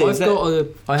the rule is I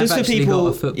have just actually for people, got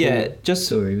a football. Yeah, just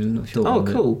sorry, I'm not sure. Oh,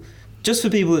 cool. Just for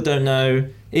people that don't know,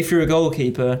 if you're a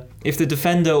goalkeeper, if the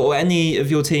defender or any of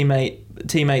your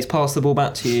teammates pass the ball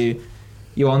back to you,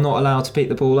 you are not allowed to pick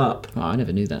the ball up. Oh, I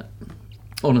never knew that.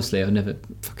 Honestly, I never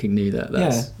fucking knew that.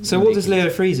 That's So ridiculous. What does Leo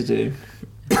Freezer do?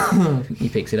 He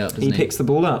picks it up, doesn't he? He picks the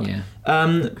ball up. Yeah.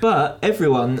 But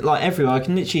everyone, I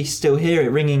can literally still hear it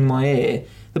ringing in my ear.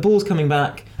 The ball's coming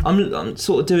back. I'm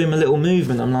sort of doing a little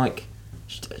movement. I'm like,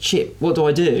 shit, what do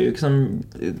I do? Because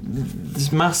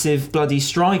this massive bloody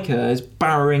striker is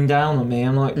barrowing down on me.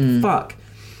 I'm like, fuck.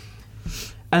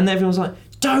 And everyone's like,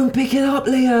 don't pick it up,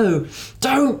 Leo!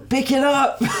 Don't pick it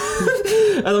up!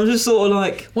 And I'm just sort of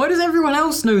like... Why does everyone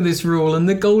else know this rule and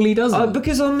the goalie doesn't?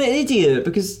 Because I'm an idiot.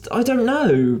 Because I don't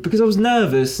know. Because I was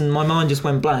nervous and my mind just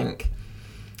went blank.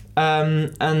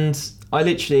 And I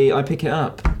pick it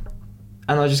up.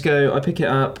 And I just go, I pick it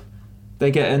up. They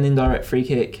get an indirect free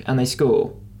kick and they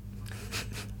score.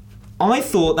 I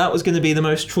thought that was going to be the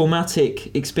most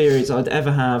traumatic experience I'd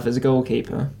ever have as a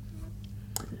goalkeeper.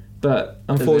 But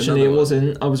unfortunately it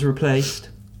wasn't. I was replaced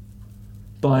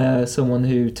by someone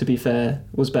who, to be fair,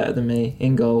 was better than me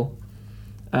in goal.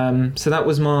 So that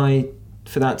was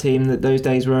for that team, that those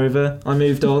days were over. I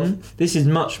moved on. This is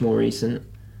much more recent.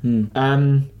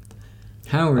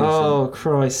 How recent? Oh,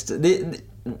 Christ.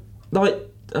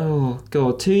 Oh,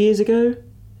 God, 2 years ago?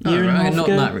 Year and a half not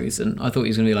ago? that recent. I thought he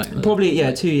was going to be like...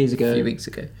 Probably, 2 years ago. A few weeks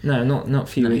ago. No, not a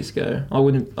few weeks ago. I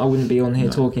wouldn't be on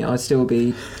here talking. I'd still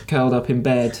be curled up in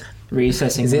bed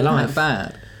reassessing Is my it life. that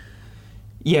bad?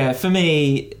 Yeah, for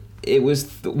me, it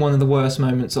was one of the worst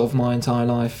moments of my entire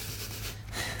life.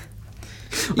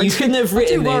 You couldn't have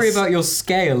written this. I do worry about your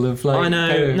scale of like... I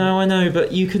know,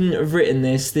 but you couldn't have written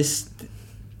this. This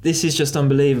is just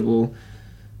unbelievable.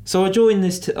 So I joined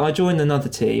another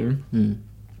team.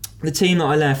 The team that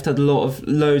I left had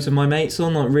loads of my mates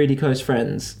on, like really close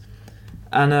friends.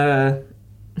 And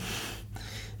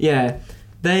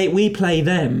we play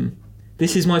them.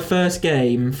 This is my first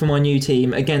game for my new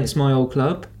team against my old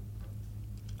club.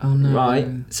 Oh no. Right.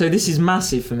 So this is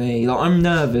massive for me. Like, I'm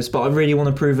nervous, but I really want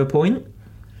to prove a point.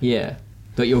 Yeah.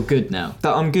 That you're good now.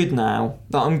 That I'm good now.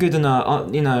 That I'm good enough.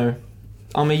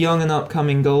 I'm a young and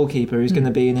upcoming goalkeeper who's going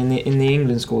to be in the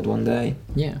England squad one day.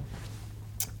 Yeah.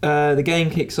 The game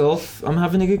kicks off. I'm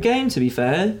having a good game, to be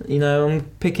fair. I'm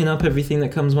picking up everything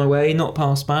that comes my way, not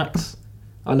pass backs.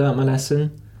 I learnt my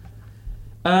lesson.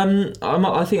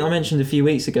 I think I mentioned a few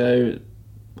weeks ago,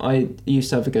 I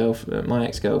used to have my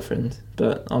ex-girlfriend,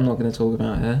 but I'm not going to talk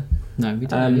about her. No, we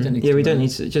don't need to. Yeah, we don't need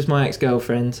to. Just my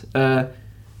ex-girlfriend. Her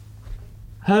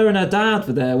and her dad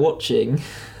were there watching.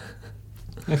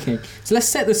 Okay, so let's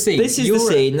set the scene. This is the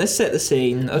scene. Let's set the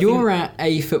scene. You're at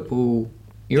a football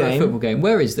game.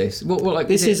 Where is this? What like?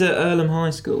 This is at Earlham High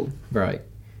School. Right.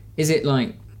 Is it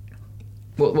like?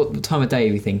 What time of day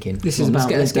are we thinking? This is about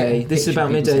midday. This is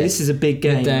about midday. This is a big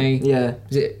game. Midday. Yeah.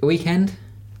 Is it a weekend?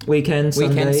 Weekend,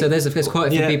 Sunday. So there's quite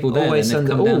a few people there. Always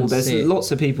Sunday. There's lots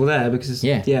lots of people there because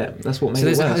that's what makes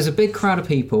it work. There's a big crowd of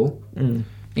people,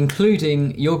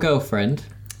 including your girlfriend,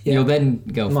 your then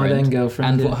girlfriend, my then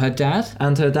girlfriend, and her dad,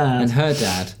 and her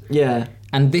dad. Yeah.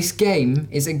 And this game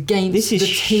is against the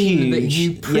team that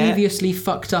you previously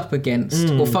fucked up against,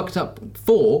 or fucked up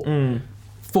for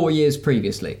 4 years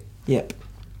previously. Yep.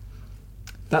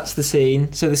 That's the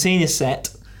scene. So the scene is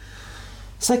set.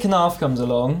 Second half comes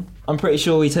along. I'm pretty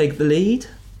sure we take the lead.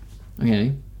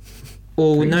 Okay.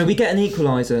 Or no, we get an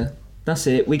equaliser. That's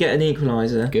it. We get an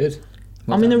equaliser. Good.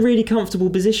 I'm in a really comfortable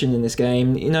position in this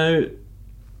game.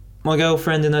 My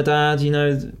girlfriend and her dad,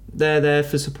 they're there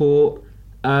for support.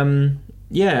 And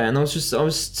I was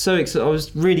so excited. I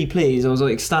was really pleased. I was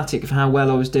like ecstatic of how well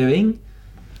I was doing.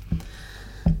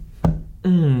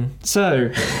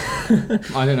 So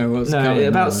I don't know what's going on. No,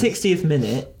 about 60th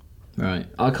minute. Right.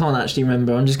 I can't actually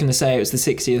remember. I'm just going to say it was the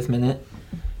 60th minute.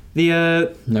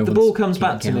 The ball comes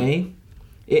back to me.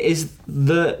 It is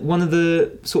one of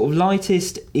the sort of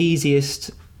lightest,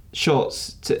 easiest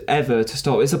shots to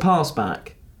stop. It's a pass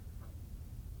back.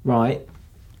 Right.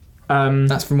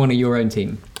 That's from one of your own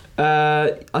team.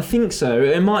 I think so.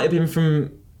 It might have been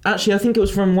from... Actually, I think it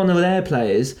was from one of their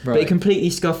players, but he completely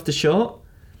scuffed the shot.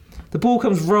 The ball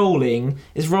comes rolling.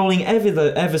 It's rolling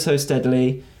ever so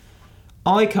steadily.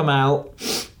 I come out.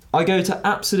 I go to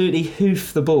absolutely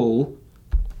hoof the ball.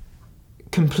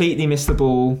 Completely miss the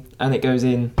ball, and it goes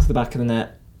in to the back of the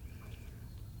net.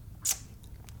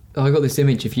 I got this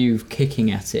image of you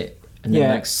kicking at it and then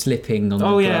like slipping on the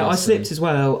grass. I slipped as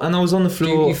well, and I was on the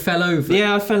floor. You fell over?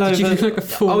 Yeah, I fell over. Did you do like a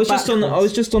full I was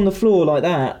just on the floor like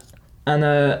that, and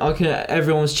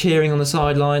everyone was cheering on the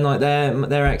sideline, like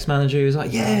their ex-manager was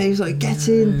like, yeah, he was like, get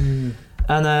in.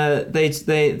 And they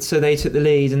took the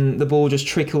lead, and the ball just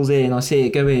trickles in. I see it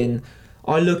go in.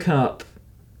 I look up,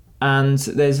 and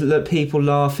there's people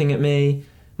laughing at me.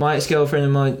 My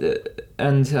ex-girlfriend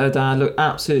and her dad look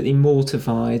absolutely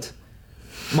mortified.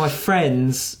 My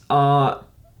friends are...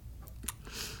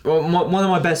 Well, one of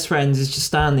my best friends is just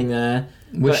standing there.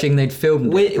 Wishing they'd filmed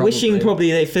it, probably. Wishing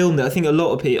probably they filmed it. I think a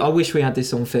lot of people... I wish we had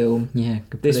this on film. Yeah.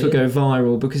 This would go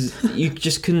viral, because you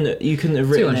just couldn't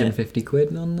have written 250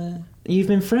 quid on there. You've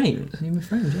been framed. You've been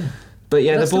framed, yeah. But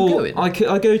yeah, the ball... I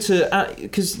go to...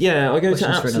 Because, I go to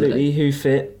absolutely hoof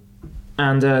it.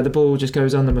 And the ball just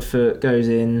goes under my foot, goes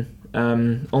in,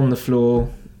 on the floor.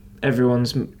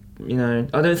 Everyone's, I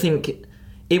don't think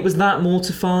it was that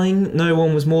mortifying. No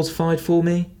one was mortified for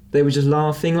me. They were just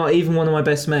laughing. Like, even one of my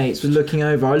best mates was looking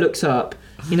over. I looked up,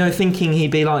 thinking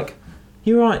he'd be like,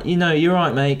 "You're right, you're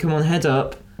right, mate. Come on, head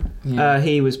up." Yeah.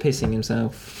 He was pissing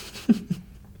himself.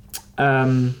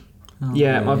 I've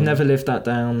never lived that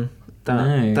down.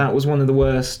 That was one of the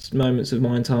worst moments of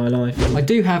my entire life. I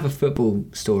do have a football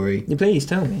story. Please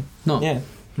tell me. Not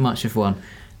much of one.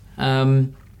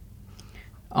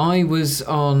 I was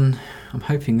on... I'm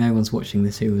hoping no one's watching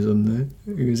this who was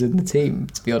in the team,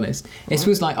 to be honest. It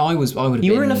was like I would have been...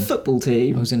 You were in a football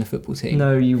team? I was in a football team.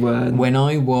 No, you weren't. When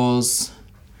I was...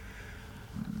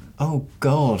 Oh,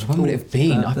 God, when would it have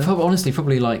been?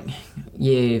 Probably like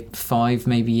year 5,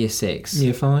 maybe year 6.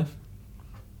 Year 5?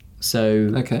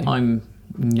 So I'm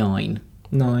 9.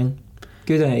 9.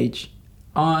 Good age.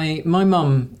 My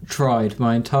mum tried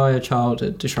my entire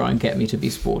childhood to try and get me to be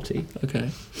sporty.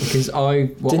 Okay. Because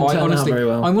didn't turn out very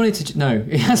well. I wanted to... No,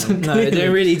 it hasn't. No, it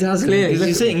really doesn't. Because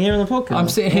you're sitting here on a podcast. I'm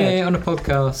sitting here on a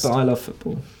podcast. But I love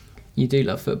football. You do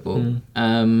love football.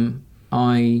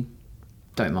 I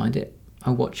don't mind it. I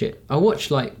watch it. I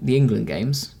watch like the England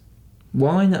games.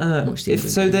 Why on earth?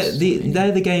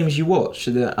 They're the games you watch,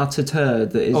 the utter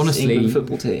turd that is the England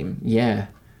football team. Yeah,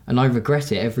 and I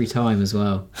regret it every time as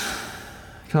well.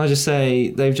 Can I just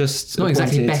say, they've just... It's not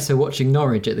exactly better watching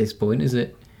Norwich at this point, is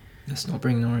it? Let's not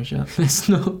bring Norwich up. Let's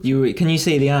not. Can you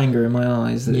see the anger in my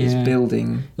eyes that is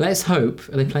building? Let's hope.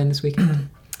 Are they playing this weekend?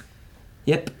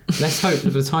 Yep. Let's hope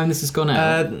that by the time this has gone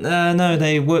out... no,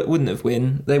 they wouldn't have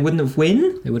win. They wouldn't have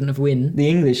win? They wouldn't have win. The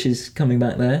English is coming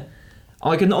back there.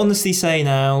 I can honestly say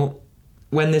now,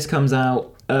 when this comes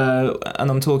out, and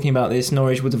I'm talking about this,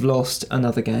 Norwich would have lost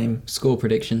another game. Score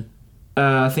prediction?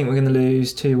 I think we're going to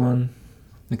lose 2-1.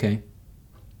 Okay.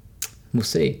 We'll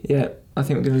see. Yeah, I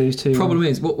think we're going to lose 2-1. Problem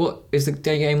is, what is the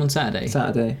day game on Saturday?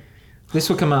 Saturday. This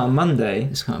will come out on Monday.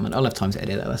 I'll have time to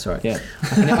edit that, that's all right. Yeah.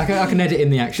 I can edit in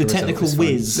the actual The technical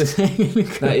whiz.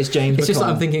 That is James It's just that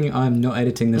I'm thinking I'm not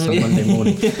editing this on Monday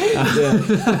morning.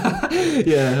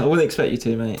 Yeah, I wouldn't expect you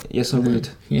to, mate. Yes, I would.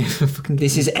 Yeah,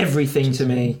 this is everything to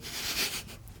me.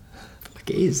 Like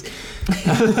it is.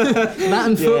 That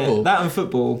and football. Yeah, that and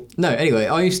football. No, anyway,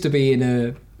 I used to be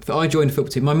I joined a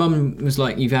football team. My mum was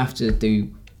like, you have to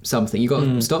do something. You've got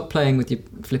to stop playing with your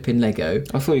flipping Lego.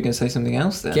 I thought you were going to say something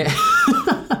else then.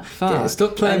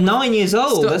 Stop playing. 9 years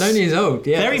old. 9 years old,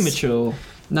 yeah. Very mature.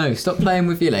 No, stop playing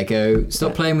with your Lego.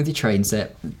 Stop playing with your train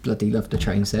set. Bloody loved a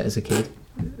train set as a kid.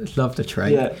 Loved a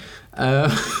train. Yeah.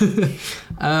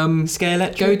 Scale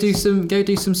electrics. Go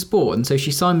do some sport. And so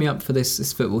she signed me up for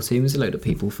this football team. There's a load of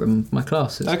people from my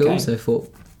class at school, so I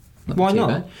thought, why not?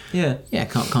 Bad. Yeah,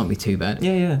 can't be too bad.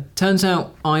 Yeah. Turns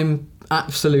out I'm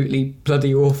absolutely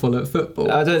bloody awful at football.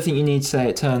 I don't think you need to say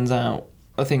it turns out.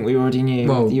 I think we already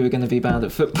knew you were going to be bad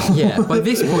at football. Yeah, by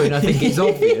this point I think it's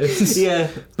obvious. Yeah.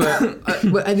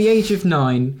 But at the age of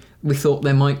 9, we thought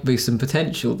there might be some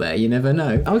potential there. You never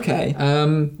know. Okay.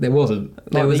 There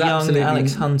wasn't. There was the young absolutely...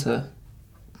 Alex Hunter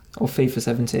of FIFA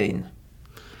 17.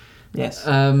 Yes.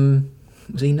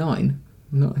 Was he 9?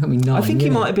 Not, I mean, 9. I think he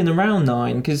might have been around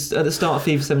 9 because at the start of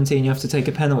FIFA 17 you have to take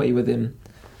a penalty with him,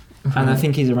 and I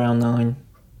think he's around 9,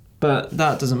 but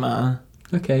that doesn't matter.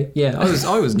 Okay, yeah,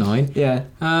 I was 9. Yeah.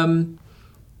 I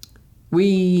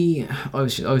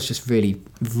was just really,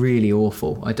 really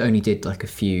awful. I only did like a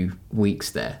few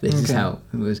weeks there. This is how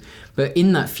it was. But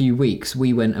in that few weeks,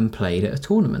 we went and played at a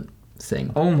tournament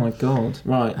thing. Oh my god!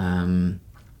 Right.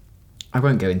 I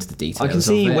won't go into the details. I can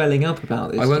see you welling up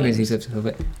about this. I won't go into the details of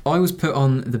it. I was put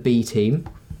on the B team.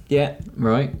 Yeah.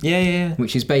 Right. Yeah.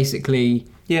 Which is basically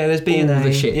there's B and A.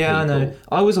 The shit people. I know.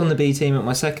 I was on the B team at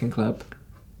my second club.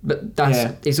 But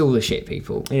it's all the shit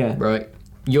people. Yeah. Right.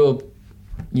 You're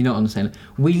not understanding.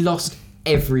 We lost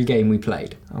every game we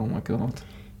played. Oh my god.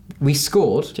 We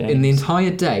scored in the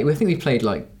entire day. I think we played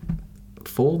like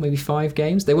 4, maybe 5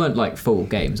 games. They weren't like full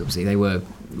games, obviously. They were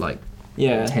like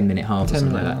 10-minute halves or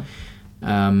something like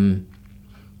that.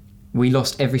 We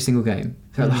lost every single game.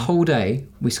 Throughout the whole day,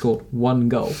 we scored 1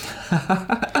 goal.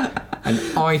 And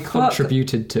I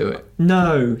contributed to it.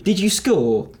 No. Did you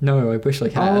score? No, I wish I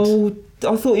had. Oh,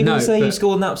 I thought you were going to say you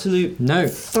scored an absolute... No,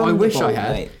 I wish I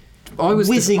had. Mate. I was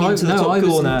whizzing into the top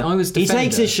corner. He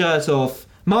takes his shirt off.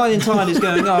 Martin Tyler's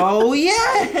going, oh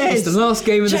yes! It's the last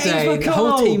game of the James day. McCall. The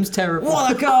whole team's terrible.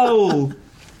 What a goal!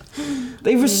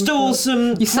 They restore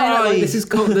some You say that like this is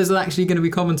there's actually going to be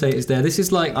commentators there. This is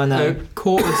like a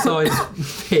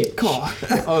quarter-sized pitch. God.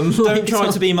 Don't try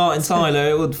to be Martin Tyler.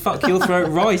 It would fuck your throat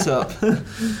right up. I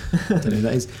don't know who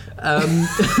that is.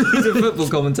 He's a football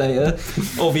commentator,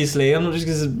 obviously. I'm not just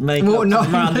going to make a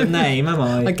random name, am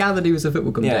I? I gathered he was a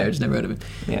football commentator. I just never heard of him.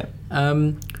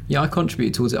 Yeah. I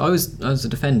contributed towards it. I was a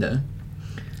defender.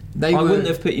 I wouldn't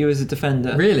have put you as a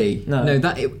defender. Really? No.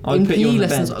 In PE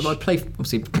lessons, I play.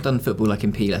 Obviously, I've done football like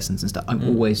in PE lessons and stuff. I'm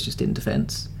always just in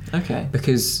defence. Okay.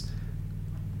 Because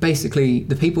basically,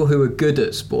 the people who are good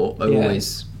at sport are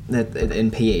always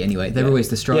in PE anyway. They're always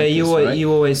the strikers. Yeah,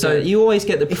 you always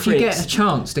get the pricks. If you get a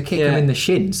chance to kick them in the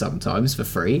shin sometimes for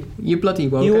free, you bloody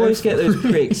well. You always get those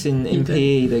pricks in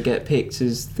PE that get picked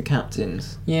as the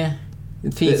captains. Yeah. The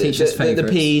PE teacher's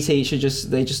favourites. The PE teacher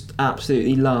they just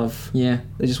absolutely love. Yeah.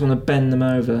 They just want to bend them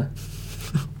over.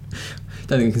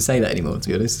 Don't think we can say that anymore, to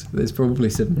be honest. There's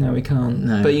probably some... No, we can't.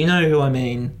 No. But you know who I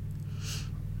mean.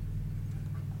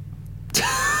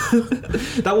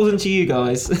 That wasn't to you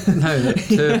guys. No,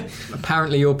 to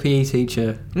apparently your PE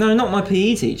teacher. No, not my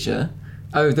PE teacher.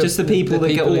 Oh, just the people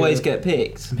that always get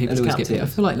picked. The people always get picked. I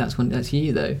feel like that's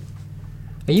you, though.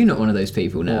 Are you not one of those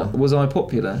people now? What, was I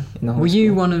popular in the high Were school?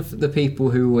 you one of the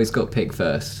people who always got picked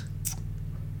first?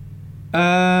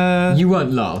 You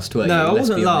weren't last, were you? No, I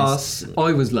wasn't last.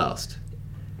 I was last.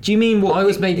 Do you mean what? I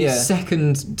was maybe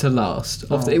second to last.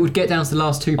 It would get down to the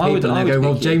last 2 people, and I'd go,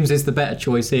 well, James is the better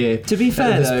choice here. To be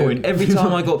fair, though, every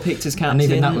time I got picked as captain...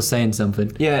 And even that was saying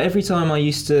something. Yeah, every time I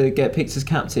used to get picked as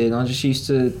captain, I just used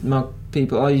to mug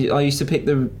people. I used to pick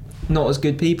the not as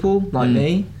good people, like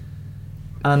me.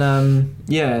 And,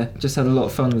 just had a lot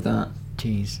of fun with that.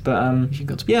 Jeez. But,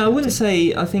 I wouldn't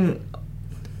say... I think...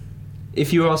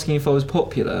 If you were asking if I was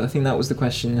popular, I think that was the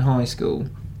question in high school.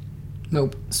 Well,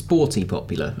 sporty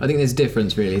popular. I think there's a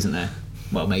difference, really, isn't there?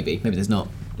 Well, maybe there's not.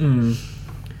 No,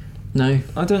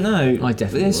 I don't know. I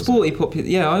definitely wasn't. Sporty popular.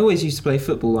 Yeah, I always used to play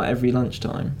football like every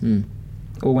lunchtime,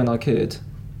 or when I could.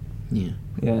 Yeah.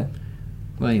 Yeah.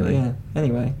 Well, anyway. Yeah.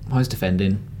 Anyway, I was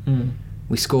defending.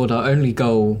 We scored our only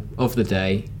goal of the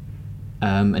day,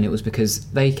 and it was because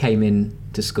they came in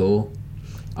to score.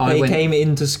 Came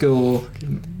in to score.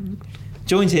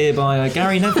 Joined here by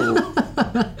Gary Neville,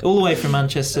 all the way from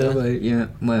Manchester. Yeah,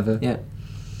 whatever. Yeah.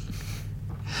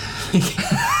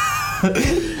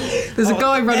 There's a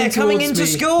guy running towards me. Coming in to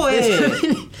score here.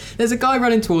 There's a guy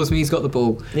running towards me. He's got the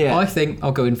ball. Yeah. I think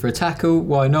I'll go in for a tackle.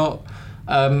 Why not?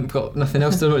 Got nothing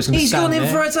else to do. He's gone in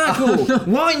for a tackle.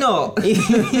 Why not?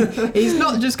 He's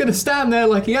not just going to stand there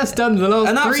like he has done the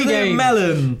last 3 games.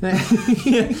 An absolute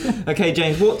melon. Okay,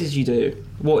 James, what did you do?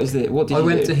 What is it? What did you do?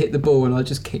 I went to hit the ball and I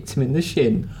just kicked him in the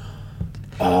shin.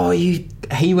 Oh,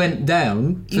 He went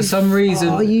down for some reason.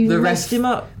 Oh, you the messed him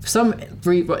up.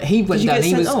 He went down.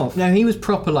 He was off? No, he was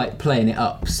proper like playing it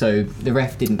up. So the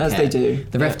ref didn't care. As they do.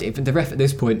 The ref at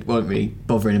this point weren't really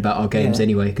bothering about our games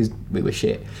anyway because we were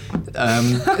shit.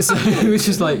 So it was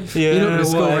just like you're not going to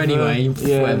score anyway.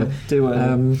 Whatever. Do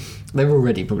whatever. They were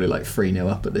already probably like 3-0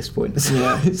 up at this point.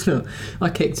 So it's not. I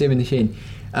kicked him in the shin.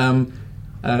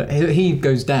 He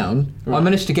goes down. Right. I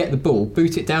managed to get the ball,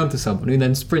 boot it down to someone who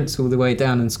then sprints all the way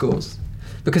down and scores.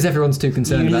 Because everyone's too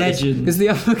concerned about legend. Because the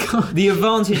other guy... The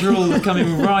advantage rule is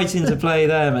coming right into play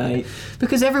there, mate.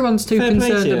 Because everyone's too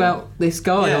concerned about this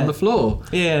guy on the floor.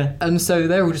 Yeah. And so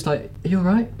they're all just like, are you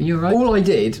alright? Are you alright? All I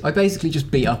did, I basically just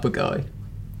beat up a guy.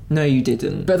 No, you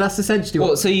didn't. But that's essentially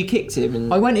what... So you kicked him?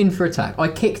 And... I went in for attack. I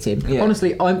kicked him. Yeah.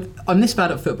 Honestly, I'm this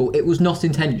bad at football. It was not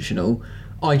intentional.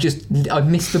 I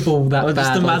missed the ball that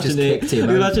bad. I just kicked him.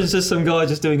 Imagine just some guy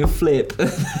just doing a flip.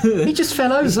 He just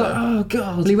fell over. Like, oh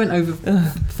God! Well, he went over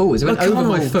forwards. He went over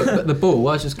my foot, but the ball,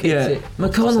 I just kicked it.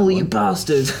 McConnell, you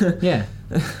bastard! Yeah.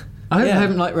 I hope I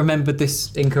haven't remembered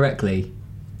this incorrectly.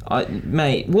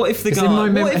 Mate, what if the guy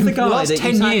that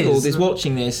you tackled is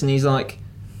watching this and he's like,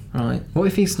 right? What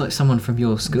if he's like someone from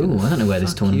your school? I don't know where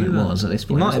this tournament was at this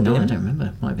point. He might have been. I don't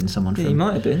remember. Might have been someone from. He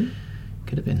might have been.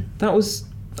 Could have been. That was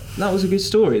a good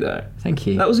story, though. Thank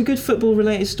you. That was a good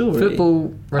football-related story.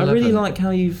 Football relevant. I really like how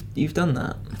you've done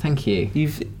that. Thank you.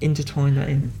 You've intertwined that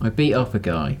in. I beat up a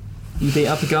guy. You beat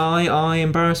up a guy. I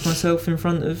embarrassed myself in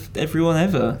front of everyone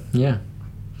ever. Yeah.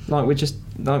 Like we're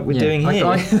doing here.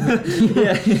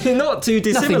 Yeah, not too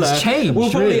dissimilar. Nothing's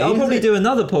changed. I'll probably do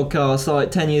another podcast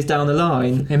like 10 years down the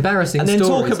line. Embarrassing and then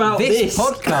stories. talk about this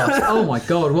podcast. Oh my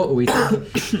God, what were we doing?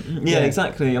 Yeah,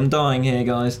 exactly. I'm dying here,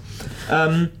 guys.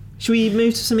 Should we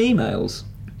move to some emails?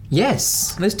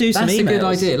 Yes. Let's do some emails. That's a good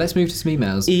idea. Let's move to some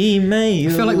emails.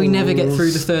 Emails. I feel like we never get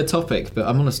through the third topic, but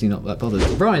I'm honestly not that bothered.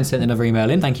 Ryan sent another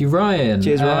email in. Thank you, Ryan.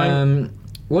 Cheers, Ryan.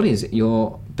 What is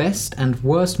your best and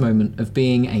worst moment of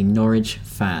being a Norwich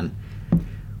fan?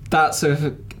 That's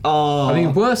a... Oh. I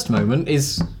mean, worst moment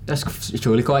that's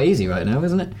surely quite easy right now,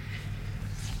 isn't it?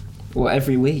 Well,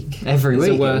 every week. Every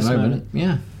week, a worst moment.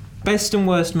 Yeah. Best and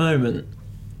worst moment.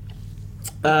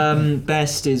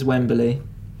 Best is Wembley.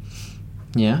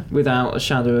 Yeah. Without a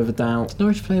shadow of a doubt. Did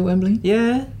Norwich play at Wembley?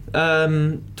 Yeah.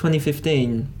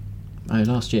 2015. Oh,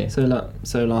 last year. So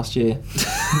last year.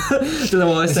 Don't know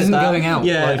why I said that. This isn't going out.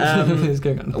 Yeah. It's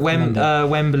going on.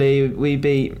 Wembley, we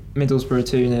beat Middlesbrough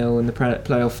 2-0 in the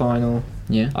playoff final.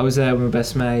 Yeah. I was there with my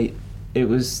best mate. It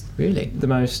was really the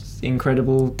most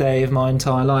incredible day of my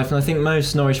entire life, and I think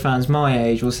most Norwich fans my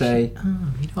age will say,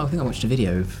 "Oh, you know, I think I watched a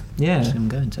video of." Yeah. I'm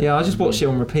going to. Yeah, I just watched it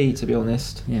on repeat, to be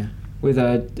honest. Yeah. With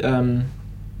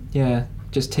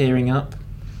just tearing up,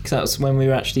 because that was when we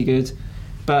were actually good.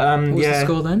 But what was the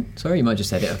score then? Sorry, you might just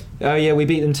said it. Oh yeah, we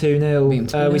beat them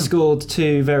 2-0. We scored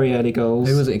 2 very early goals.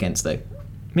 Who was it against though?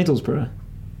 Middlesbrough.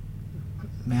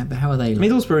 Yeah, but how are they?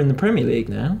 Middlesbrough in the Premier League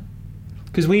now.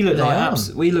 Because we look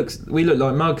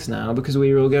like mugs now because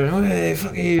we were all going, oh, hey,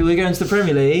 fuck you, we're going to the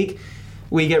Premier League.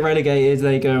 We get relegated,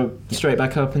 they go straight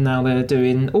back up, and now they're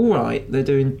doing all right. They're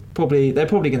probably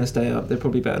going to stay up. They're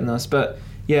probably better than us, but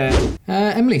yeah.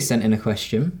 Emily sent in a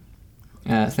question.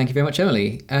 Thank you very much,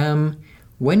 Emily.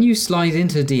 When you slide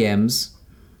into DMs,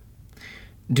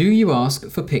 do you ask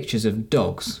for pictures of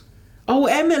dogs? Oh,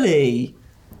 Emily!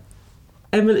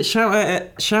 Emily, shout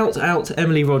out to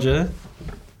Emily Roger.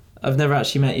 I've never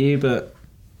actually met you, but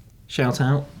shout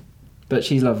out. But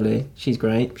she's lovely. She's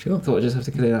great. Sure. Thought I'd just have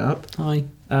to clear that up. Hi.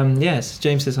 Yes,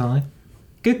 James says hi.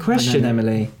 Good question,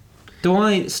 Emily. Do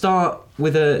I start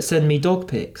with a send me dog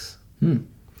pics? To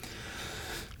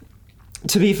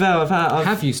be fair,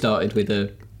 Have you started with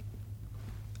a...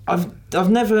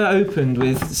 I've never opened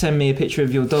with send me a picture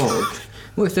of your dog.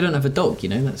 What if they don't have a dog, you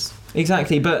know? That's...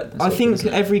 Exactly, but I think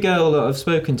every girl that I've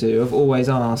spoken to have always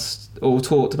asked or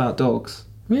talked about dogs.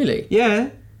 Really? Yeah.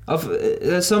 I've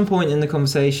at some point in the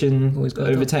conversation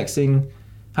over texting,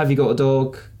 have you got a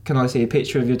dog? Can I see a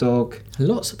picture of your dog?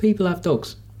 Lots of people have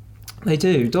dogs. They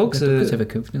do. Dogs are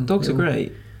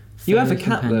great. You have a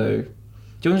cat though.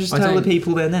 Do you want to just tell the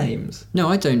people their names? No,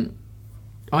 I don't.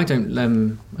 I don't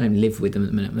live with them at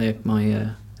the minute.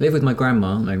 I live with my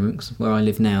grandma at the moment, 'cause where I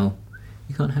live now,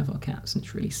 we can't have our cats, and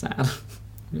it's really sad.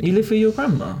 You live with your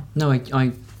grandma? No,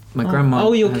 my grandma.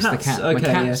 Oh, your has cats. The cat. Okay,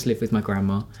 my cats live with my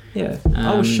grandma. Yeah.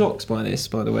 I was shocked by this,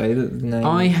 by the way. The name.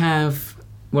 I have.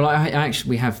 Well, I actually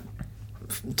we have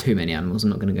too many animals. I'm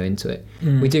not going to go into it.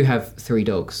 We do have 3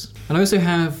 dogs, and I also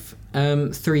have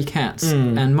 3 cats.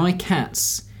 And my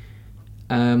cats.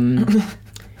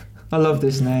 I love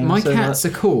this name. My cats are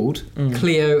called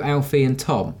Cleo, Alfie, and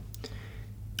Tom.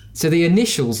 So the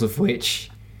initials of which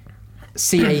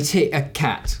CAT, a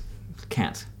cat.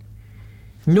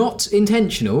 Not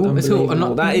intentional at all.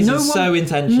 That is so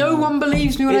intentional. No one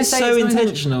believes me when I say it's so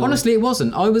intentional. Honestly, it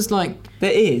wasn't. I was like... There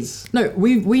is. No,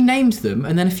 we named them,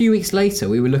 and then a few weeks later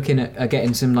we were looking at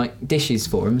getting some like dishes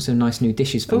for them, some nice new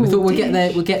dishes for them. We thought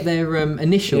we'll get their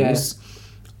initials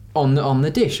on the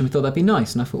dish, and we thought that'd be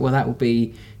nice. And I thought, well, that would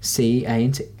be C, A,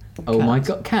 and T. Oh my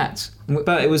God, cat!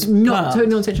 But it was not totally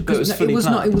not intentional. It was planned.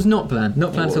 It was not planned.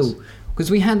 Not planned at all.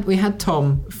 Because we had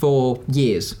Tom for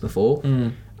years before.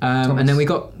 And then we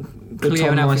got Cleo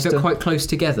and Alfie got quite close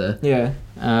together. Yeah.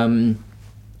 You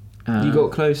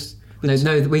got close?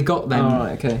 No, we got them. Oh,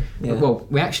 right, okay. Yeah. Well,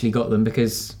 we actually got them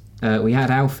because we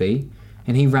had Alfie,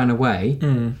 and he ran away.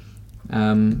 Mm.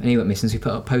 And he went missing, so we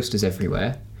put up posters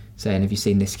everywhere saying, have you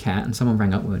seen this cat? And someone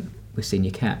rang up and went, we've seen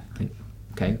your cat. I went,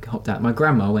 okay, hopped out. My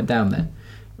grandma went down there,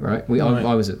 right?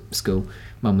 I was at school,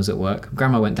 Mum was at work.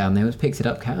 Grandma went down there, picked it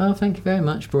up, cat, oh, thank you very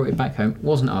much, brought it back home. It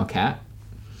wasn't our cat.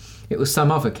 It was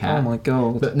some other cat. Oh my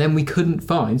God. But then we couldn't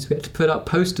find, so we had to put up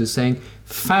posters saying,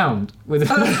 found, with a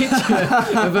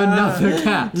picture of another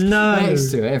cat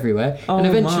next to it everywhere. Oh, and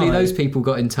eventually those people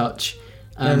got in touch.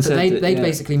 But they'd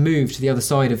basically moved to the other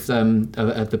side of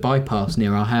the bypass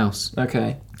near our house.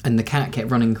 Okay. And the cat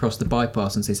kept running across the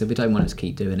bypass, and so they said, we don't want her to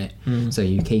keep doing it, so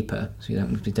you keep her. So we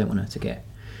don't want her to get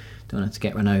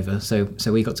run over. So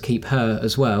we got to keep her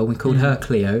as well. We called her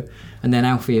Cleo, and then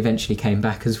Alfie eventually came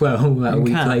back as well about a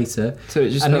week later. So it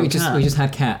just we just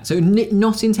had cat. So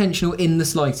not intentional in the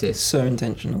slightest. So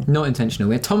intentional. Not intentional.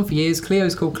 We had Tom for years.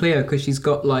 Cleo's called Cleo because she's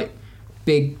got like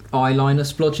big eyeliner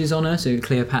splodges on her. So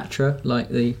Cleopatra, like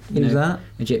the Who's that?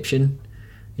 Egyptian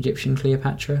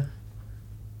Cleopatra.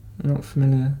 Not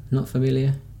familiar. Not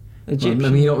familiar. Egyptian. Well, I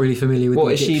mean, you're not really familiar with the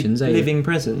Egyptians, is she living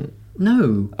present?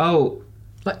 No. Oh.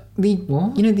 Like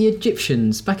the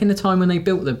Egyptians back in the time when they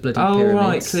built the bloody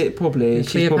pyramids. Oh right, probably.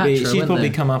 She's probably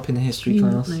come up in a history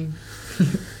class. No.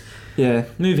 Yeah.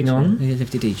 Moving on. They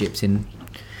lived in Egypt in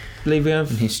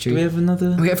history. Do we have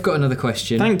another? We have got another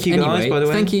question. Thank you guys, by the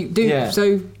way. Thank you.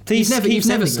 So you've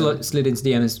never slid into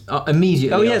DMs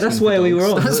immediately. Oh yeah, that's where we were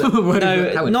on.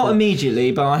 No, not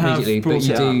immediately, but I have brought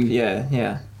it up.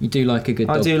 Yeah. You do like a good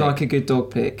dog pic. I do like a good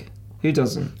dog pic. Who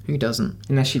doesn't? Who doesn't?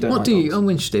 Unless you don't. I'm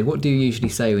interested. What do you usually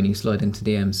say when you slide into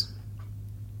DMs?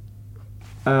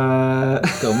 Go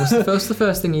on. What's the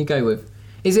first thing you go with?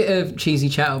 Is it a cheesy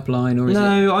chat-up line or is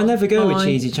No, I never go with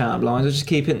cheesy chat-up lines. I just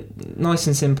keep it nice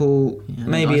and simple. Yeah,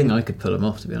 maybe I think I could pull them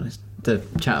off, to be honest. The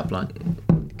chat-up line.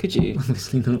 Could you?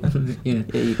 Obviously not. Yeah,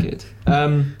 you could.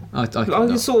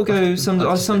 I sort of go.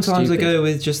 Sometimes I go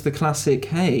with just the classic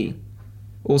 "hey,"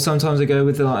 or sometimes I go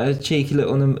with like a cheeky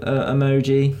little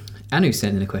emoji. Anu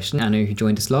sent in a question. Anu, who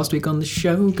joined us last week on the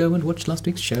show, go and watch last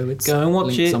week's show. Go and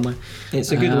watch it somewhere.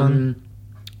 It's a good one.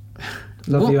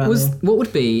 Love you, Anu. What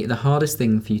would be the hardest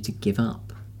thing for you to give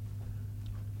up?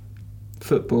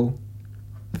 Football.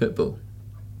 What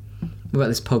about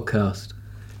this podcast?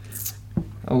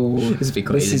 Oh, this would be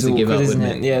quite easy to give up, wouldn't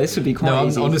it? Yeah, this would be quite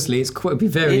easy. No, honestly, it'd be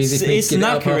very easy. It's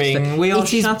knackering. We are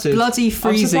shattered. It is bloody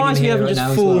freezing in here. I'm surprised we haven't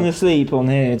just fallen asleep on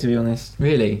here, to be honest.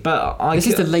 Really? But this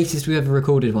is the latest we've ever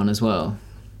recorded one as well.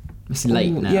 It's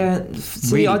late now. Yeah,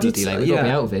 really bloody late. We've got to be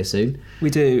out of here soon. We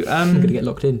do. We're going to get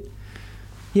locked in.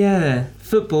 Yeah,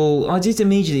 football. I did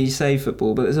immediately say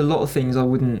football, but there's a lot of things I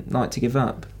wouldn't like to give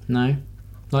up. No?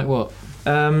 Like what?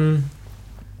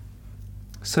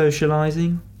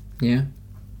 Socialising. Yeah.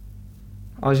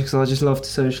 I just love to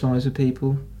socialise with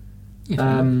people.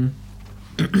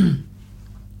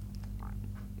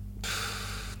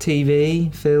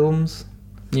 TV, films.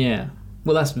 Yeah.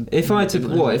 Well, that's if I had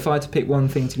to pick one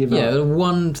thing to give up. Yeah,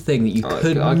 one thing that you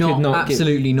could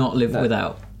not live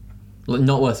without.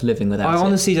 Not worth living without. I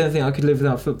honestly don't think I could live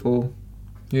without football.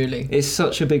 Really? It's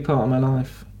such a big part of my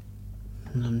life.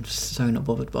 And I'm just so not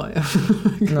bothered by it.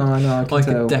 No, I can tell.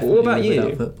 Could definitely what about live you?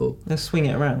 Without football. Let's swing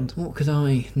it around. What could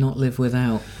I not live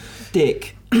without?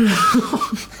 Dick.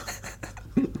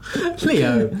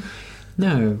 Leo.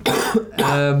 No.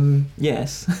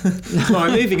 Yes.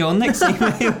 Alright, moving on. Next email.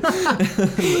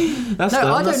 That's done.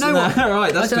 I don't know.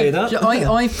 Right, that's cleared up.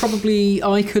 I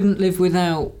couldn't live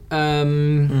without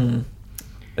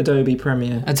Adobe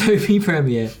Premiere.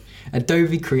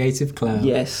 Adobe Creative Cloud.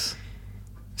 Yes.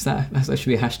 That should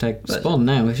be a hashtag spawn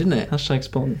now, shouldn't it? Hashtag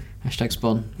spawn. Hashtag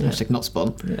spawn. Yeah. Hashtag not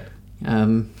spawn. Yeah.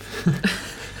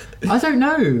 I don't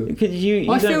know.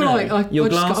 I feel like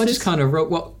I just kind of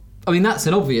wrote what. I mean, that's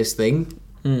an obvious thing.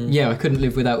 Yeah, I couldn't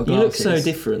live without glasses. You look so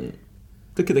different.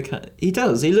 Look at the cat. He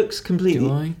does. He looks completely.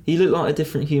 Do I? He looked like a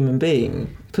different human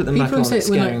being. Put them back on. It's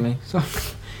scaring me.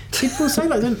 People say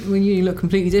like when you look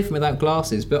completely different without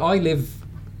glasses, but I live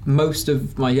most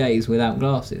of my days without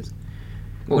glasses.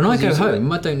 When I go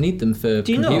home, I don't need them for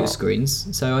computer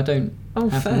screens, so I don't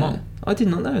have them on. I did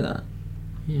not know that.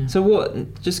 Yeah. So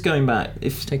what? Just going back,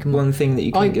 if one thing that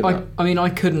you couldn't give up. I mean, I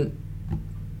couldn't.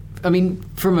 I mean,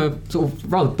 from a sort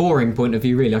of rather boring point of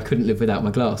view, really, I couldn't live without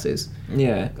my glasses.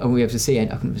 Yeah. I wouldn't be able to see. I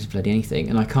couldn't see bloody anything,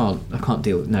 and I can't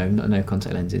deal with no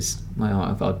contact lenses.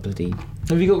 I'd bloody.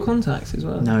 Have you got contacts as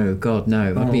well? No, God,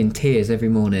 no. I'd be in tears every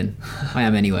morning. I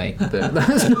am anyway, but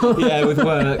that's not. Yeah, with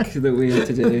work that we have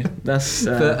to do. That's.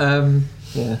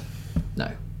 Yeah.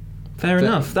 No. Fair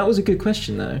enough. That was a good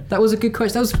question, though. That was a good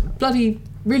question. That was bloody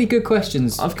really good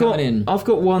questions. I've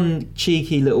got one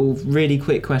cheeky little, really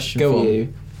quick question for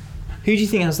you. Who do you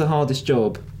think has the hardest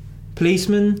job?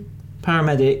 Policeman,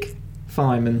 paramedic,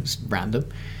 fireman. It's random.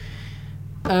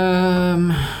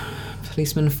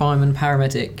 Policeman, fireman,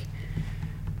 paramedic.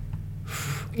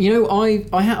 You know,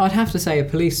 I'd have to say a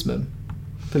policeman.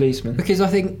 Policeman. Because I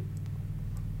think,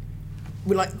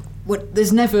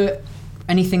 there's never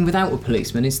anything without a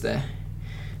policeman, is there?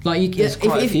 Like, there's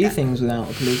quite a few things without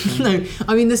a policeman. No,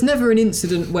 I mean, there's never an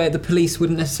incident where the police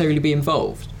wouldn't necessarily be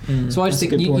involved. So I just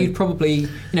think you'd probably,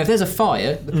 if there's a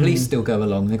fire, the police still go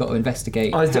along. They've got to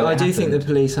investigate. I do think the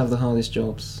police have the hardest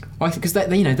jobs. Because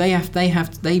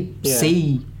they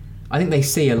see. I think they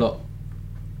see a lot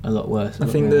worse. I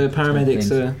think the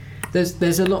paramedics are.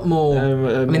 There's a lot more.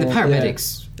 I mean, the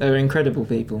paramedics are incredible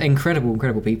people.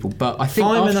 Incredible people. But I think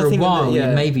firemen, after a while, you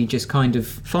maybe just kind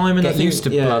of get used to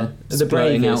blood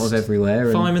splurting out of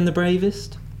everywhere. Firemen the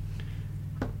bravest.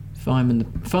 Firemen,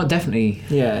 definitely.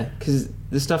 Yeah, because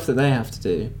the stuff that they have to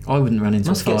do. I wouldn't run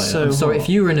into a fire. I'm sorry, if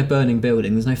you were in a burning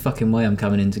building, there's no fucking way I'm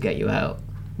coming in to get you out.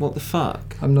 What the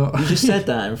fuck? I'm not. You just said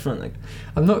that in front of.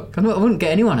 I wouldn't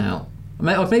get anyone out.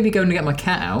 I'd maybe go and get my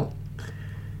cat out.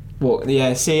 What?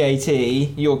 Yeah, CAT,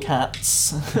 your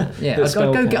cats. Yeah,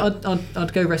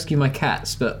 I'd go rescue my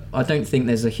cats, but I don't think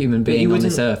there's a human being on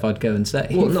this earth I'd go and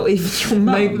save. What? Not even your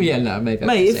mum? Maybe.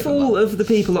 Mate, if all of the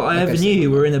people that I ever knew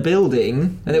were in a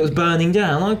building and it was burning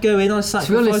down, I'd go in. I'd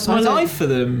sacrifice my life for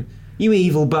them. You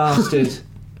evil bastard.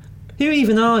 Who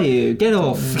even are you? Get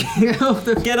off. Get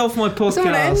off my podcast. So I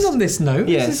want to end on this note.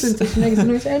 Yes. This isn't a negative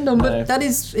note to end on, but that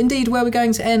is indeed where we're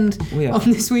going to end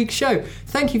on this week's show.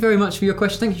 Thank you very much for your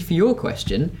question. Thank you for your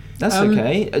question. That's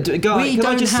okay. I don't want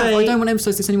to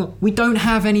emphasise this anymore. We don't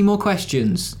have any more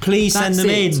questions. Please send them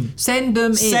in. Send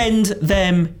them in. Send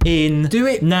them in. Do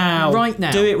it now. Right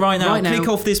now. Do it right now. Click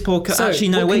off this podcast. Actually,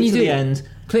 no, wait till the end.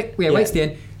 Wait to the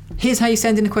end. Here's how you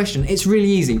send in a question. It's really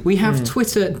easy. We have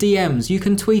Twitter DMs. You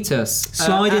can tweet us.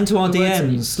 Slide into our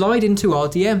DMs. Slide into our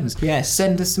DMs. Yes.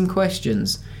 Send us some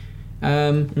questions.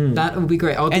 That would be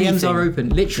great. Our DMs are open.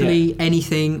 Literally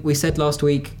anything. We said last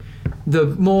week, the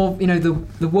more,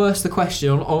 the worse the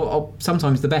question, or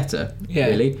sometimes the better. Yeah.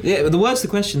 Really. Yeah, the worse the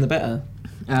question, the better.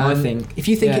 I think. If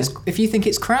you think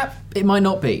it's crap, it might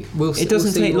not be. It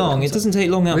doesn't take long. It doesn't take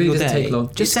long out of your day. Take long.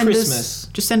 Just send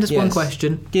us one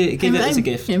question. Give it as a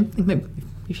gift. Maybe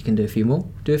if you can do a few more,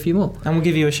 and we'll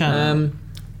give you a shout out.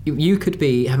 You could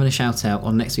be having a shout out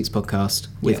on next week's podcast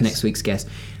with next week's guest.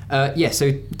 So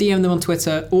DM them on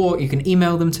Twitter, or you can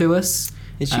email them to us.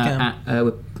 Yes, you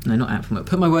can.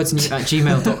 Put my words in at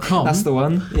gmail.com. That's the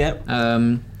one. Yep.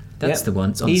 That's the one.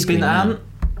 It's on He's screen been Ant.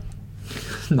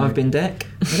 No. I've been Deck.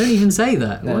 They don't even say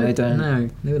that. No, they don't. No,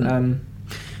 they wouldn't.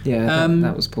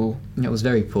 That was poor. That was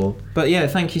very poor. But yeah,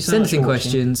 thank you so much for watching.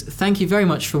 Questions. Thank you very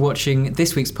much for watching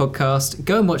this week's podcast.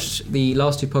 Go and watch the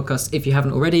last two podcasts if you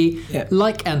haven't already. Yep.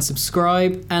 Like and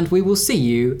subscribe, and we will see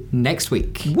you next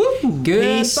week. Woo!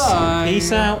 Goodbye.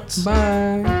 Peace out.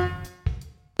 Bye.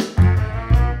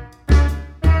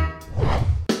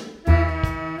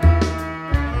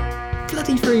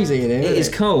 Freezing in here. It is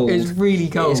cold. It's really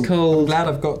cold. It is cold. I'm glad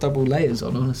I've got double layers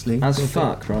on, honestly. As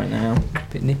fuck right now. A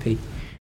bit nippy.